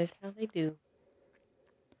 That is how they do.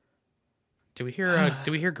 Do we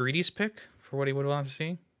hear Greedy's pick for what he would want to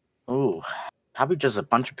see? Ooh, probably just a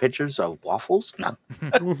bunch of pictures of waffles. No,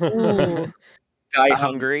 Ooh. Die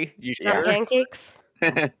hungry. You Not sure? pancakes?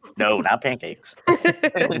 no, not pancakes.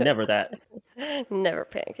 Never that. Never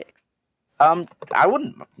pancakes. I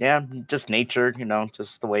wouldn't. Yeah, just nature.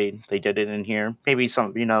 Just the way they did it in here. Maybe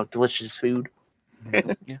some, delicious food.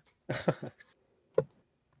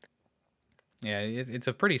 Yeah, it's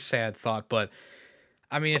a pretty sad thought, but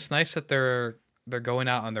I mean, it's nice that they're going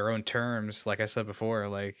out on their own terms. Like I said before,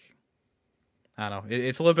 like I don't know,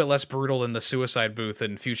 it's a little bit less brutal than the suicide booth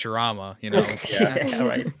in Futurama. Yeah,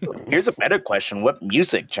 right. Here's a better question: what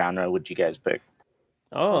music genre would you guys pick?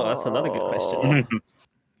 Oh, that's another good question.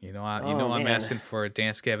 I'm man. asking for a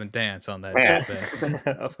Dance Gavin Dance on that Yeah. thing.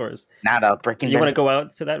 Of course. Not a breaking. You want to Bad. go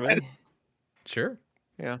out to that, right? Sure.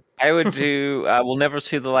 Yeah. I would do We'll Never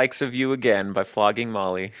See the Likes of You Again by Flogging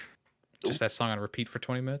Molly. Just that song on repeat for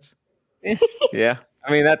 20 minutes. Yeah.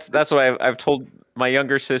 I mean, that's what I've told my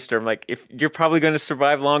younger sister. I'm like, if you're probably going to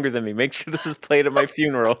survive longer than me, make sure this is played at my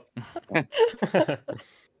funeral.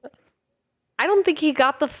 I don't think he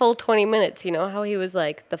got the full 20 minutes. You know how he was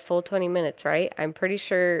like the full 20 minutes, right? I'm pretty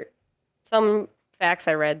sure some facts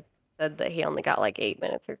I read said that he only got like 8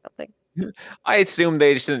 minutes or something. I assume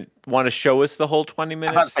they just didn't want to show us the whole 20 I was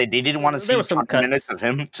about to minutes. say they didn't want to There see were some 20 minutes cuts. of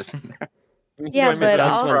him. Just Yeah, 20 minutes but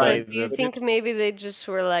of also, right. do you think maybe they just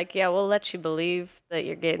were like, yeah, we'll let you believe that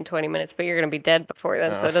you're getting 20 minutes, but you're going to be dead before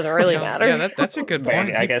then, so it doesn't really matter. Yeah, that's a good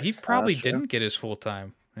point. I He guess, probably sure. didn't get his full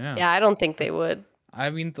time. Yeah. Yeah, I don't think they would. I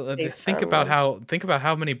mean, Based think on about what-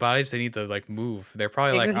 how many bodies they need to like move. They're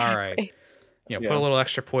probably like, all right, put a little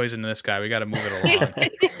extra poison in this guy. We got to move it along.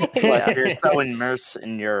 Plus, Yeah. you're so immersed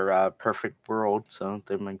in your perfect world, so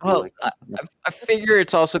they might be Well, like, I figure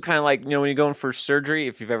it's also kind of like, when you're going for surgery,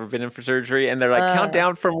 if you've ever been in for surgery, and they're like, count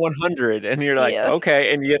down from 100, and you're like, Yeah.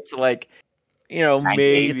 okay, and you get to like,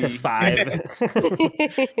 maybe. Get to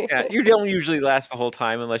 5. Yeah, you don't usually last the whole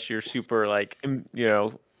time unless you're super like,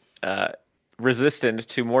 resistant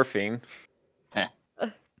to morphine.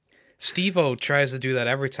 Steve-O tries to do that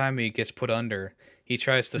every time he gets put under. He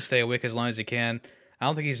tries to stay awake as long as he can. I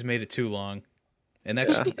don't think he's made it too long. And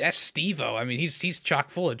that's Steve-O. I mean, he's chock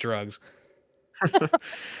full of drugs.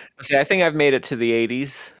 See, I think I've made it to the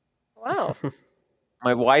 80s. Wow.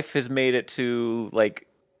 My wife has made it to like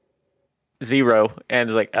 0, and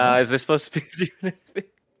is like, is this supposed to be?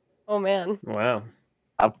 Oh man. Wow.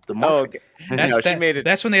 Up the Oh, mark. okay. That's, No, she made it.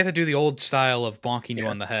 That's when they have to do the old style of bonking you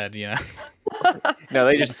on the head, you know? No,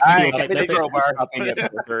 they just All right, they give me the just crowbar. upping it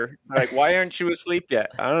for her. They're like, why aren't you asleep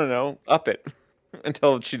yet? I don't know. Up it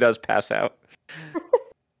until she does pass out.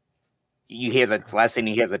 You hear the last thing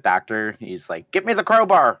you hear the doctor. He's like, "Get me the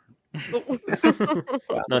crowbar." No,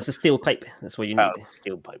 it's a steel pipe. That's what you need. Oh,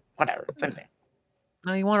 steel pipe. Whatever. It's in there.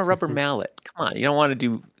 No, you want a rubber mallet. Come on, you don't want to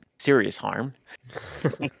do serious harm.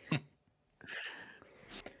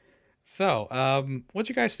 So, what'd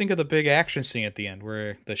you guys think of the big action scene at the end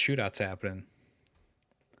where the shootout's happening?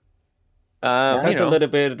 I You talked a know, little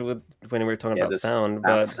bit with when we were talking Yeah, about the sound,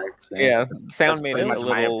 but effects, yeah, sound That's made pretty it a much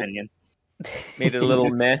my little opinion. made it a little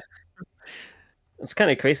meh. it's kind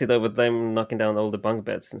of crazy though with them knocking down all the bunk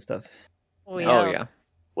beds and stuff. Oh Oh yeah. yeah,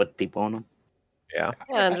 With people on them. yeah.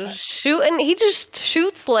 Yeah, just shooting. He just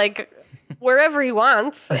shoots like wherever he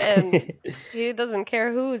wants, and he doesn't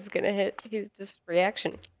care who's gonna hit. He's just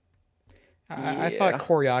reaction. I thought Yeah.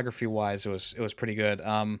 choreography wise, it was pretty good.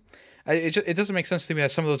 It doesn't make sense to me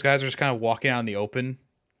that some of those guys are just kind of walking out in the open,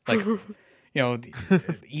 like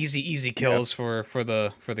easy kills for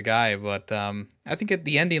the guy. But I think at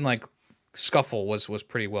the ending, like scuffle was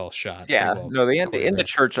pretty well shot. Yeah, pretty well no, the end in the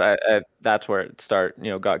choreographed. church. That's where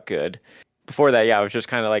it got good. Before that, yeah, it was just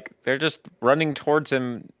kind of like they're just running towards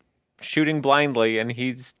him, shooting blindly, and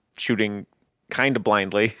he's shooting kind of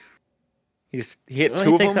blindly. He hit Well, two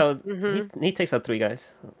he of takes them. out Mhm. he takes out 3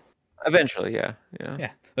 guys. Eventually, yeah. Yeah,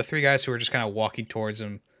 the 3 guys who were just kind of walking towards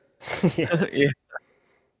him. Yeah. Yeah.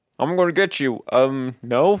 I'm going to get you.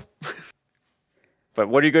 No. But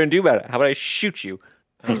what are you going to do about it? How about I shoot you?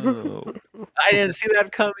 Oh, I didn't see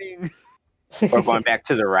that coming. Or going back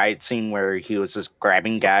to the riot scene where he was just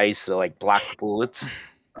grabbing guys to like block bullets.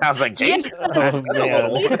 I was like, Yeah. "Jeez, Oh, that's a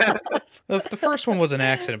man. little." The first one was an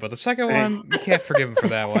accident, but the second one, you can't forgive him for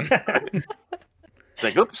that one. It's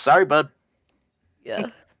like, oops, sorry, bud. Yeah.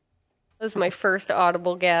 That was my first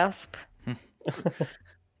audible gasp. I'm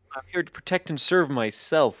here to protect and serve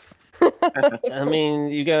myself. I mean,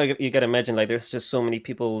 you gotta imagine like there's just so many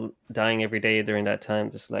people dying every day during that time.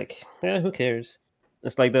 Just like, yeah, who cares?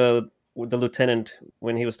 It's like the lieutenant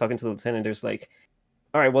when he was talking to the lieutenant. There's like,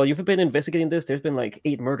 all right, well, you've been investigating this. There's been like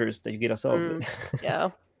 8 murders that you get us solved. Yeah.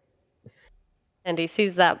 And he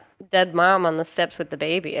sees that dead mom on the steps with the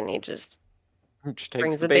baby, and he just Just takes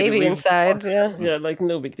brings the baby, baby leaves- inside. Yeah. Yeah, like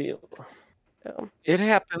no big deal. So, It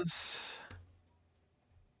happens.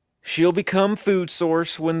 She'll become food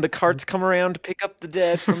source when the carts come around to pick up the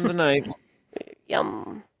dead from the night.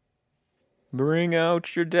 yum. Bring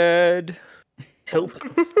out your dead. Help.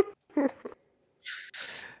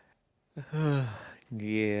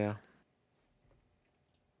 Yeah.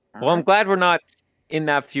 Well, I'm glad we're not in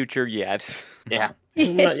that future yet. Yeah.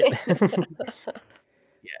 Not yet.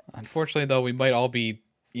 Unfortunately, though, we might all be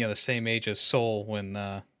the same age as Soul when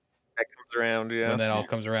That comes around, yeah. when that all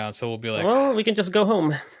comes around. So we'll be like, Well, we can just go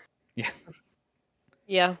home.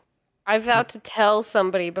 Yeah. I vowed to tell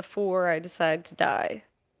somebody before I decide to die.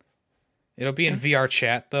 it'll be in VR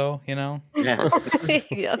chat though, you know. Yeah.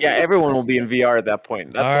 Yeah. Yeah, everyone will be in VR at that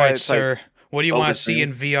point. That's All why right, it's sir. What do you want to see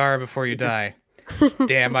focusing. in VR before you die?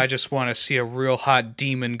 Damn, I just want to see a real hot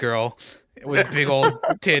demon girl with big old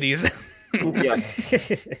titties.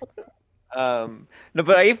 No,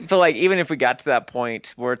 but I feel like even if we got to that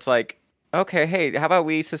point where it's like, okay, hey, how about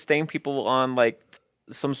we sustain people on like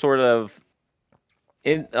some sort of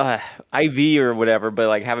IV or whatever, but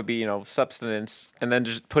like have it be substance, and then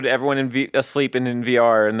just put everyone asleep and in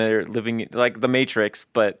VR, and they're living like the Matrix,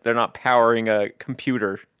 but they're not powering a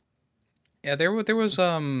computer. Yeah, there was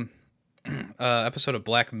episode of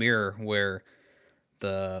Black Mirror where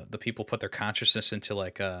the people put their consciousness into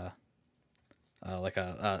like a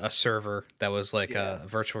server that was like a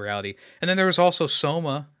virtual reality, and then there was also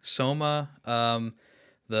Soma.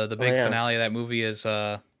 The big yeah. finale of that movie is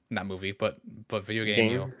not movie, but video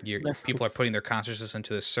game. Game. People are putting their consciousness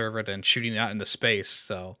into this server and shooting it out into space.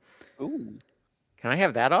 So Ooh, can I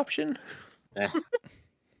have that option?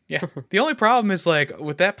 yeah, the only problem is like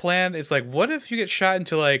with that plan is like, what if you get shot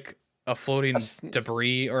into like a floating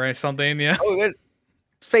debris or something? Yeah. Oh,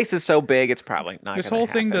 space is so big, it's probably not. This gonna whole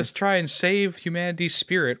thing happen. to try and save humanity's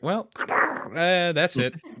spirit. Well, that's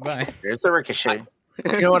it. Bye. There's the ricochet.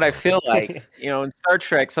 You know what I feel like? In Star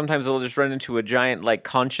Trek, sometimes they'll just run into a giant like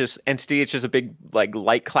conscious entity. It's just a big like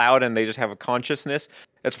light cloud, and they just have a consciousness.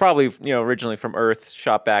 It's probably originally from Earth,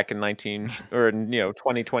 shot back in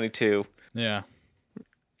 2022, Yeah.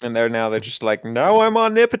 and they're just like, now I'm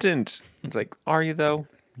omnipotent. It's like, are you though?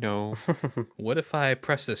 No. What if I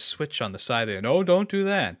press this switch on the side there? No, don't do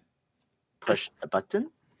that. Push the button.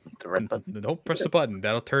 The red button. Don't press the button.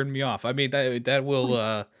 That'll turn me off. I mean, that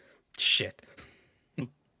will shit.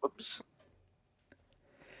 Whoops.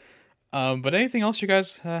 But anything else you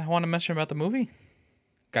guys want to mention about the movie,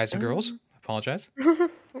 guys and girls? I apologize.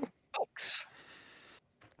 Folks.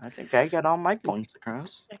 I think I got all my points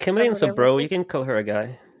across. Chameleon's a bro. You can call her a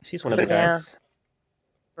guy. She's one of the Yeah. guys.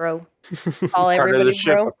 Bro. All Part of the everybody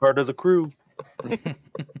ship, bro. a part of the crew.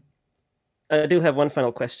 I do have one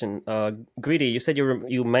final question. Greedy, you said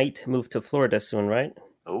you might move to Florida soon, right?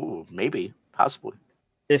 Oh, maybe, possibly.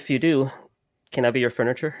 If you do, can I be your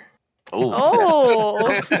furniture? Oh,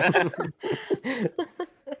 Oh.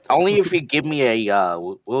 only if you give me a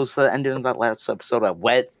what was the ending of that last episode? A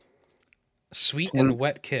wet. Sweet and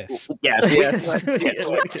wet kiss. Yes, Yes.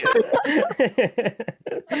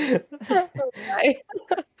 Hi.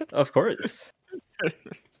 Of course.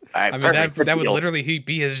 Alright, I mean, perfect. that would Deal. literally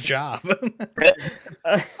be his job.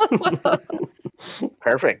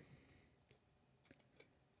 Perfect.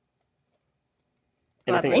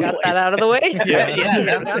 Glad Anything we else? got that out of the way.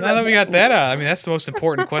 Yeah. Now that we got that out, I mean, that's the most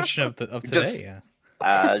important question of today.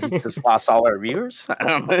 Yeah. Just lost all our viewers.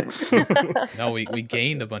 No, we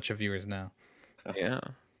gained a bunch of viewers now. Yeah.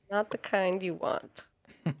 Not the kind you want.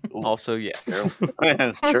 Also, yes.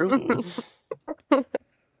 True.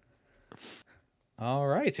 All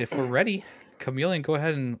right, if we're ready, Chameleon, go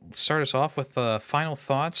ahead and start us off with final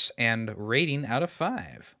thoughts and rating out of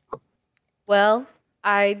 5. Well,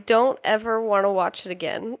 I don't ever want to watch it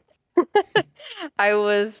again. I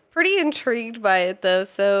was pretty intrigued by it though,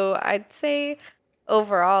 so I'd say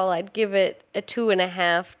overall I'd give it a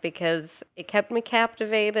 2.5 because it kept me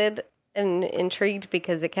captivated and intrigued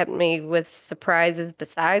because it kept me with surprises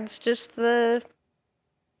besides just the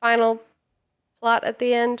final plot at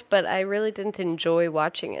the end, but I really didn't enjoy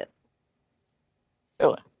watching it.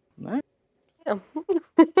 Really? Yeah.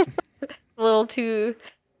 A little too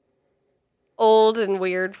old and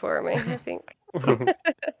weird for me, I think.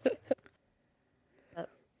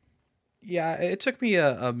 Yeah, it took me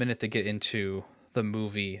a minute to get into the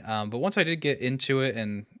movie, but once I did get into it,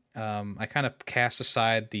 and I kind of cast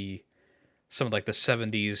aside some of like the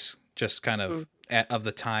 70s, just kind of of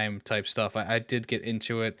the time type stuff. I did get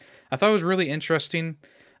into it. I thought it was really interesting.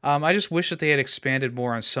 I just wish that they had expanded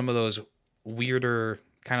more on some of those weirder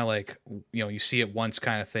kind of like you see it once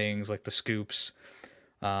kind of things, like the scoops,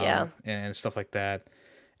 Yeah. and stuff like that.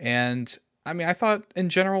 And I mean, I thought in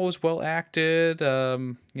general it was well acted.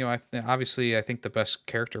 Obviously, I think the best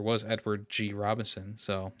character was Edward G. Robinson.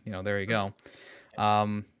 So there you go.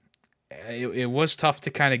 It was tough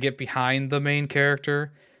to kind of get behind the main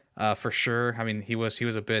character, for sure. I mean, he was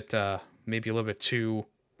a bit maybe a little bit too,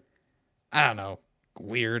 I don't know,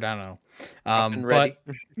 weird. I don't know. But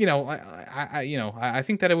I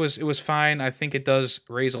think that it was fine. I think it does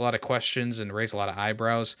raise a lot of questions and raise a lot of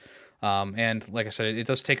eyebrows. And like I said, it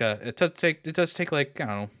does take like, I don't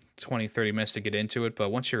know, 20-30 minutes to get into it,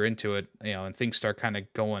 but once you're into it, and things start kind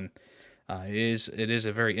of going, it is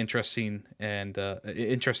a very interesting and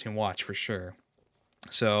interesting watch for sure.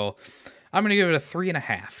 So I'm gonna give it a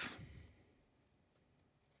 3.5.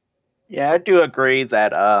 Yeah, I do agree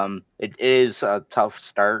that it is a tough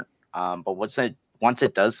start. But once it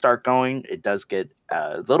does start going, it does get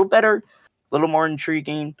a little better, a little more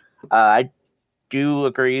intriguing. I do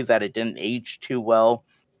agree that it didn't age too well,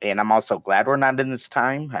 and I'm also glad we're not in this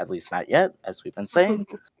time, at least not yet, as we've been saying.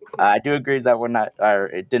 I do agree that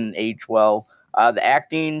it didn't age well. The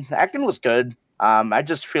acting was good. I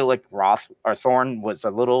just feel like Thorne was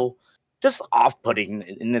a little just off-putting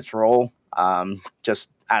in this role. Just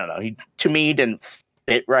I don't know. To me, he didn't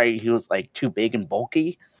fit right. He was like too big and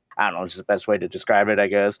bulky. I don't know. It's the best way to describe it, I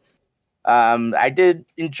guess. I did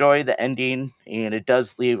enjoy the ending, and it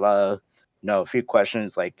does leave a few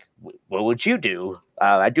questions like, what would you do?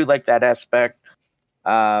 I do like that aspect.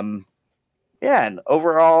 And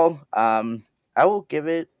overall, I will give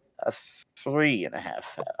it a 3.5 out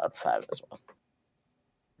of 5 as well.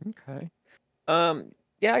 Okay.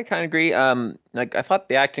 Yeah, I kind of agree. Like I thought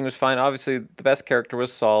the acting was fine. Obviously, the best character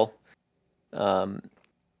was Saul.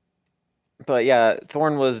 But yeah,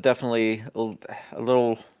 Thorne was definitely a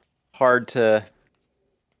little hard to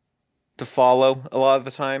follow a lot of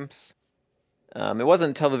the times. It wasn't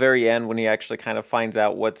until the very end when he actually kind of finds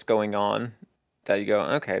out what's going on that you go,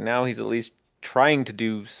 okay, now he's at least trying to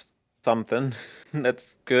do something.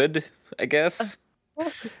 That's good, I guess.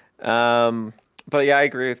 But yeah, I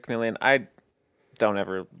agree with Chameleon. I don't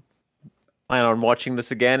ever plan on watching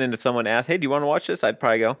this again. And if someone asked, "Hey, do you want to watch this?" I'd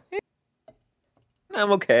probably go,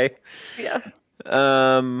 "I'm okay." Yeah.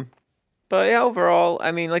 But yeah, overall,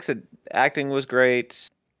 I mean, like I said, acting was great.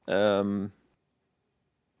 And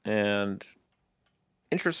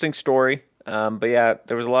interesting story. But yeah,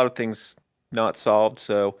 there was a lot of things not solved.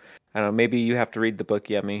 So I don't know. Maybe you have to read the book,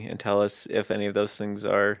 Yemi, and tell us if any of those things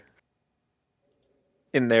are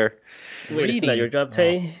in there. Wait, isn't that Reading. your job,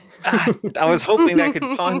 Tay? I was hoping I could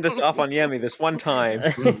pawn this off on Yemi this one time.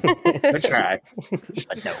 Good try.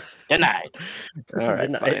 But no, denied. All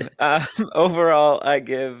right, Denied. fine. Overall, I'd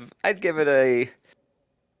give it a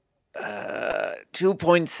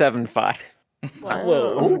 2.75. Wow.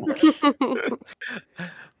 Whoa.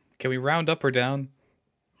 Can we round up or down?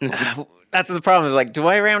 That's the problem. Is like, do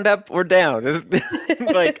I round up or down?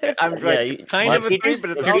 Like, I'm Yeah, like you- kind of a 3, but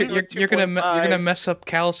it's also You're gonna 2.5. mess up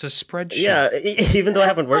Callus's spreadsheet. Yeah, even though I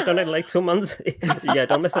haven't worked on it in like 2 months. Yeah,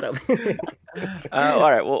 don't mess it up. All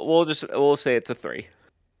right, we'll say it's a 3.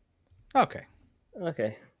 Okay.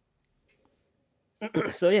 Okay.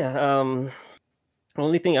 So yeah,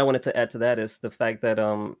 only thing I wanted to add to that is the fact that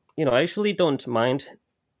I actually don't mind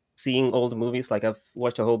seeing old movies. Like I've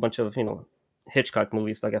watched a whole bunch of Hitchcock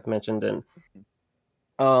movies, like I've mentioned, and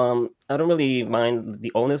I don't really mind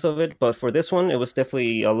the oldness of it. But for this one, it was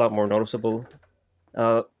definitely a lot more noticeable.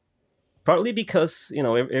 Partly because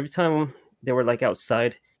every time they were like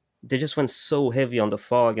outside, they just went so heavy on the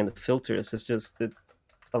fog and the filters. It's just that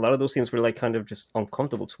a lot of those scenes were like kind of just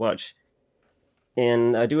uncomfortable to watch.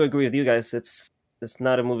 And I do agree with you guys. It's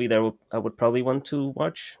not a movie that I would probably want to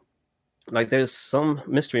watch. Like there's some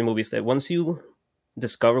mystery movies that once you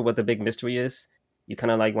discover what the big mystery is, you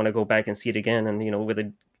kind of like want to go back and see it again. And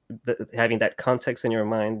with having that context in your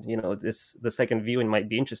mind, the second viewing might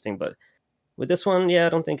be interesting. But with this one, yeah, I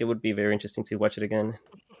don't think it would be very interesting to watch it again.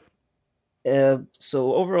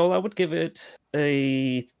 So overall, I would give it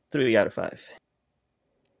a 3 out of 5.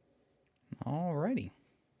 Alrighty.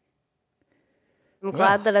 I'm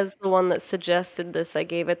glad that as the one that suggested this, I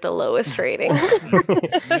gave it the lowest rating.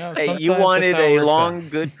 Hey, you wanted a long,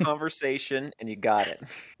 good conversation, and you got it.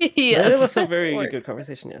 Yes. It was a very Or- good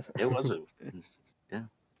conversation, yes. It was a.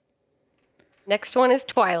 Next one is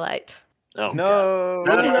Twilight. Oh, No.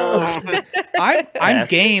 God. No. I'm Yes.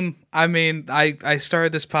 game. I mean, I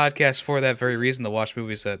started this podcast for that very reason, to watch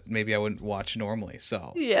movies that maybe I wouldn't watch normally.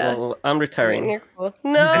 So Yeah. Well, I'm retiring. You're cool. Okay,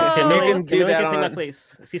 No. can do Camilla that can take my on-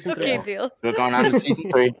 place. Season 3. Okay, deal. We're going on to season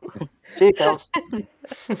 3. See you,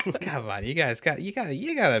 Kels. come on, you guys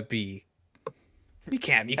gotta be. You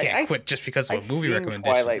can't I- quit just because of I've a movie seen recommendation.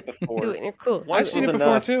 Twilight Do before. it and you're cool. Once I've seen was it before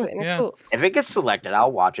enough. too. Do it and you're Yeah. cool. If it gets selected,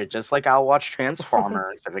 I'll watch it, just like I'll watch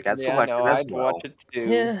Transformers if it gets Yeah, selected no, as I'd well. watch it too.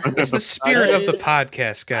 Yeah. It's the spirit of the I-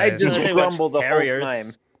 podcast, I guys. just I watch grumble the whole Carriers. time.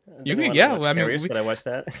 You I don't can- wanna yeah, watch well, I mean, Carriers, we- but I watched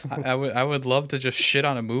that. I would love to just shit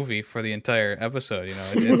on a movie for the entire episode.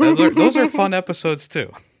 Those are fun episodes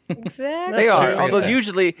too. Exactly. They That's are, true. although Yeah.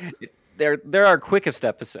 usually they're our quickest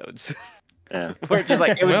episodes. Yeah. Where it's just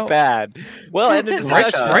like it was Well- bad. Well, and the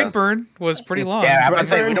discussion. Brightburn was pretty long. Yeah, I'm gonna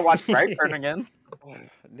say we Brightburn. don't watch Brightburn again.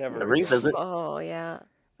 Never. Revisit. Oh, yeah.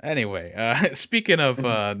 Anyway, speaking of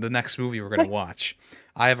the next movie we're going to watch,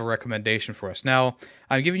 I have a recommendation for us. Now,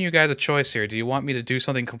 I'm giving you guys a choice here. Do you want me to do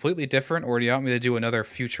something completely different, or do you want me to do another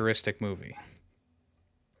futuristic movie?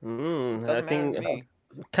 I Doesn't matter think to me.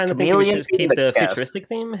 kind of think we Chameleon should being keep the the guest. futuristic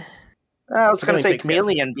theme. I was gonna Chameleon say picks, yes.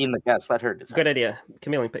 Chameleon being the guest. That hurt his Good idea.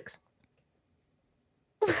 Chameleon picks.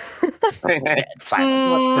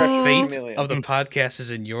 Silence. The Mm, fate Chameleon. of the podcast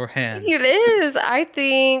is in your hands. It is. I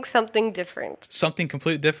think something different. Something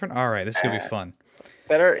completely different? All right, this is going to be fun.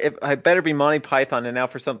 I better be Monty Python and now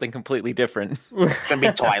for something completely different. It's gonna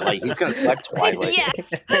be Twilight. He's gonna select Twilight.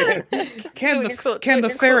 Yes. Can Doing the it cool, can the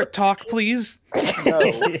doing it ferret talk, please? No.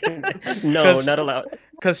 No, 'Cause- not allowed.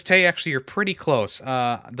 Because Tay, actually, you're pretty close.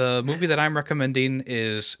 The movie that I'm recommending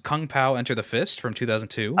is Kung Pao Enter the Fist from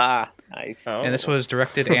 2002. Nice. Oh. And this was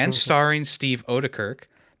directed and starring Steve Odekirk.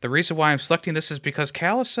 The reason why I'm selecting this is because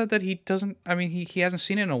Callus said that he doesn't. I mean, he hasn't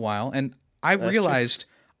seen it in a while, and I That's realized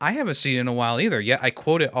I haven't seen it in a while either. Yet I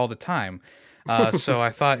quote it all the time. So I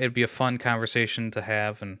thought it'd be a fun conversation to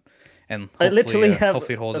have, and hopefully, I literally have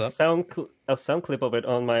hopefully it holds a up. sound clip of it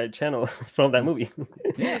on my channel from that movie.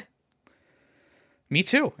 Me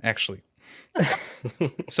too, actually.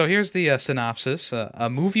 So here's the synopsis. A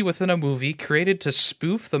movie within a movie created to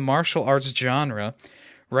spoof the martial arts genre.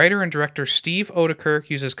 Writer and director Steve Odekirk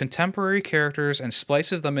uses contemporary characters and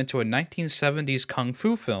splices them into a 1970s kung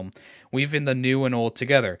fu film, weaving the new and old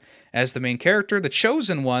together. As the main character, the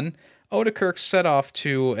Chosen One, Odekirk set off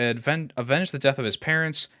to avenge the death of his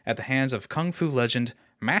parents at the hands of kung fu legend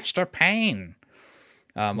Master Pain.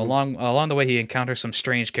 Along the way, he encounters some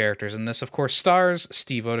strange characters, and this, of course, stars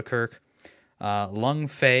Steve Odekirk, Lung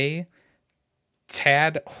Fei,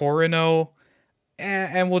 Tad Horino,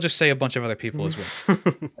 and we'll just say a bunch of other people as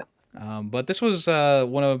well. But this was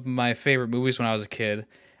one of my favorite movies when I was a kid,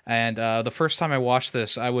 and the first time I watched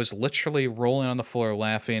this, I was literally rolling on the floor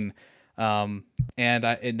laughing, and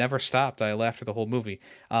it never stopped. I laughed through the whole movie.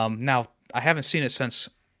 Now, I haven't seen it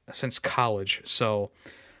since college, so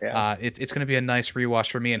it's going to be a nice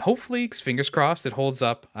rewatch for me, and hopefully, fingers crossed, it holds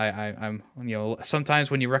up. I'm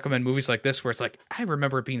sometimes when you recommend movies like this, where it's like I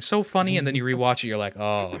remember it being so funny, and then you rewatch it, you're like,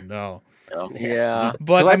 oh no. Yeah.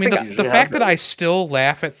 But I mean, the fact that I still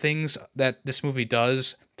laugh at things that this movie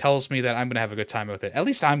does tells me that I'm gonna have a good time with it. At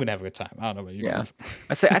least I'm gonna have a good time. I don't know about you guys.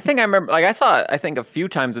 I think I remember, like, I saw it, I think, a few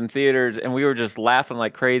times in theaters, and we were just laughing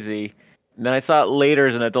like crazy. And then I saw it later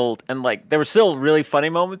as an adult, and like there were still really funny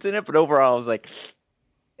moments in it, but overall, I was like,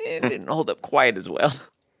 it didn't hold up quite as well.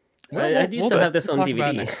 I do still have this on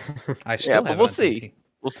DVD. I still have but it we'll on see. DVD.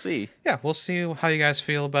 We'll see. Yeah, we'll see how you guys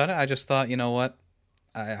feel about it. I just thought, you know what,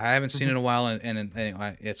 I haven't seen it in a while, and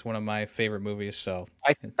anyway, it's one of my favorite movies. So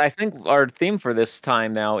I think our theme for this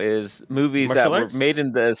time now is movies that were made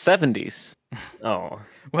in the 70s. Oh,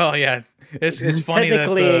 well, yeah, it's funny that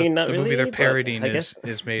the movie they're parodying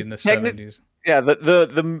is made in the 70s. Yeah,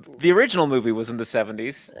 the original movie was in the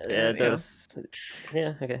 70s. Yeah, it does.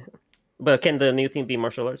 Yeah, okay. But can the new theme be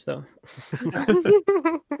martial arts though?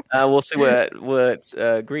 We'll see what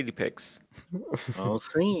Greedy picks. We'll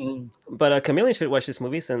see. But Chameleon should watch this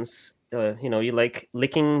movie since you like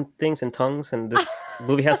licking things and tongues, and this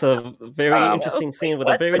movie has a very interesting scene with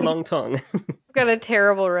a very long tongue. I've got a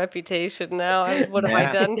terrible reputation now. What have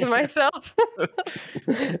I done to myself?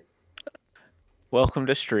 Welcome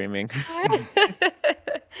to streaming.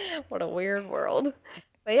 What a weird world.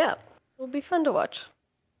 But yeah, it'll be fun to watch.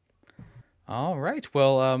 All right.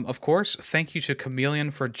 Well, of course, thank you to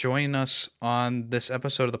Chameleon for joining us on this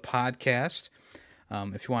episode of the podcast.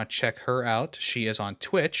 If you want to check her out, she is on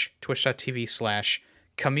Twitch,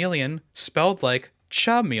 twitch.tv/Chameleon, spelled like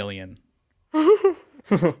chameleon.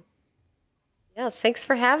 Yeah, thanks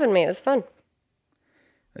for having me. It was fun.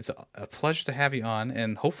 It's a pleasure to have you on,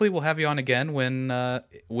 and hopefully we'll have you on again when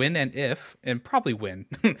and if, and probably when,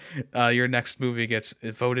 your next movie gets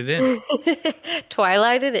voted in.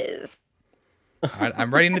 Twilight it is. All right,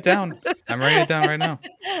 I'm writing it down. I'm writing it down right now.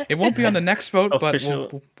 It won't be on the next vote, but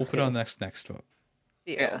we'll put it on the next vote.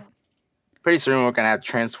 Yeah. Pretty soon we're gonna have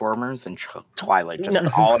Transformers and Twilight just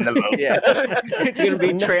all in the vote. Yeah, it's gonna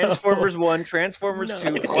be Transformers 1, Transformers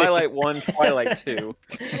 2, Twilight 1, Twilight 2.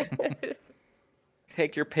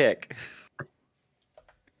 Take your pick.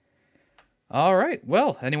 All right.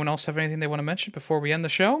 Well, anyone else have anything they want to mention before we end the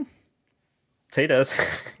show? Tay does.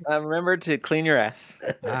 Remember to clean your ass.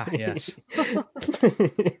 Ah, yes.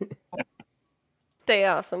 Stay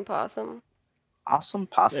awesome, possum. Awesome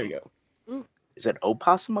possum. There you go. Is it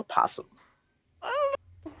opossum or possum?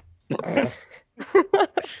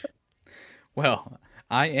 Well,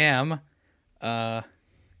 I am Yemi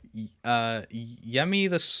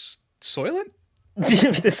the Soylent?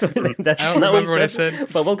 That's I don't remember what I said.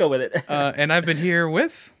 But we'll go with it. And I've been here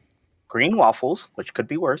with Green waffles, which could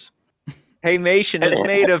be worse. Hey, Mation is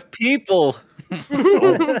made of people.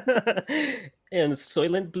 And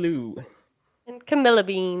Soylent Blue. And Camilla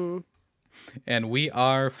Bean. And we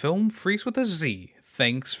are Film Freaks with a Z.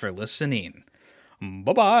 Thanks for listening.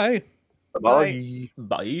 Bye-bye. Bye.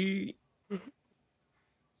 Bye.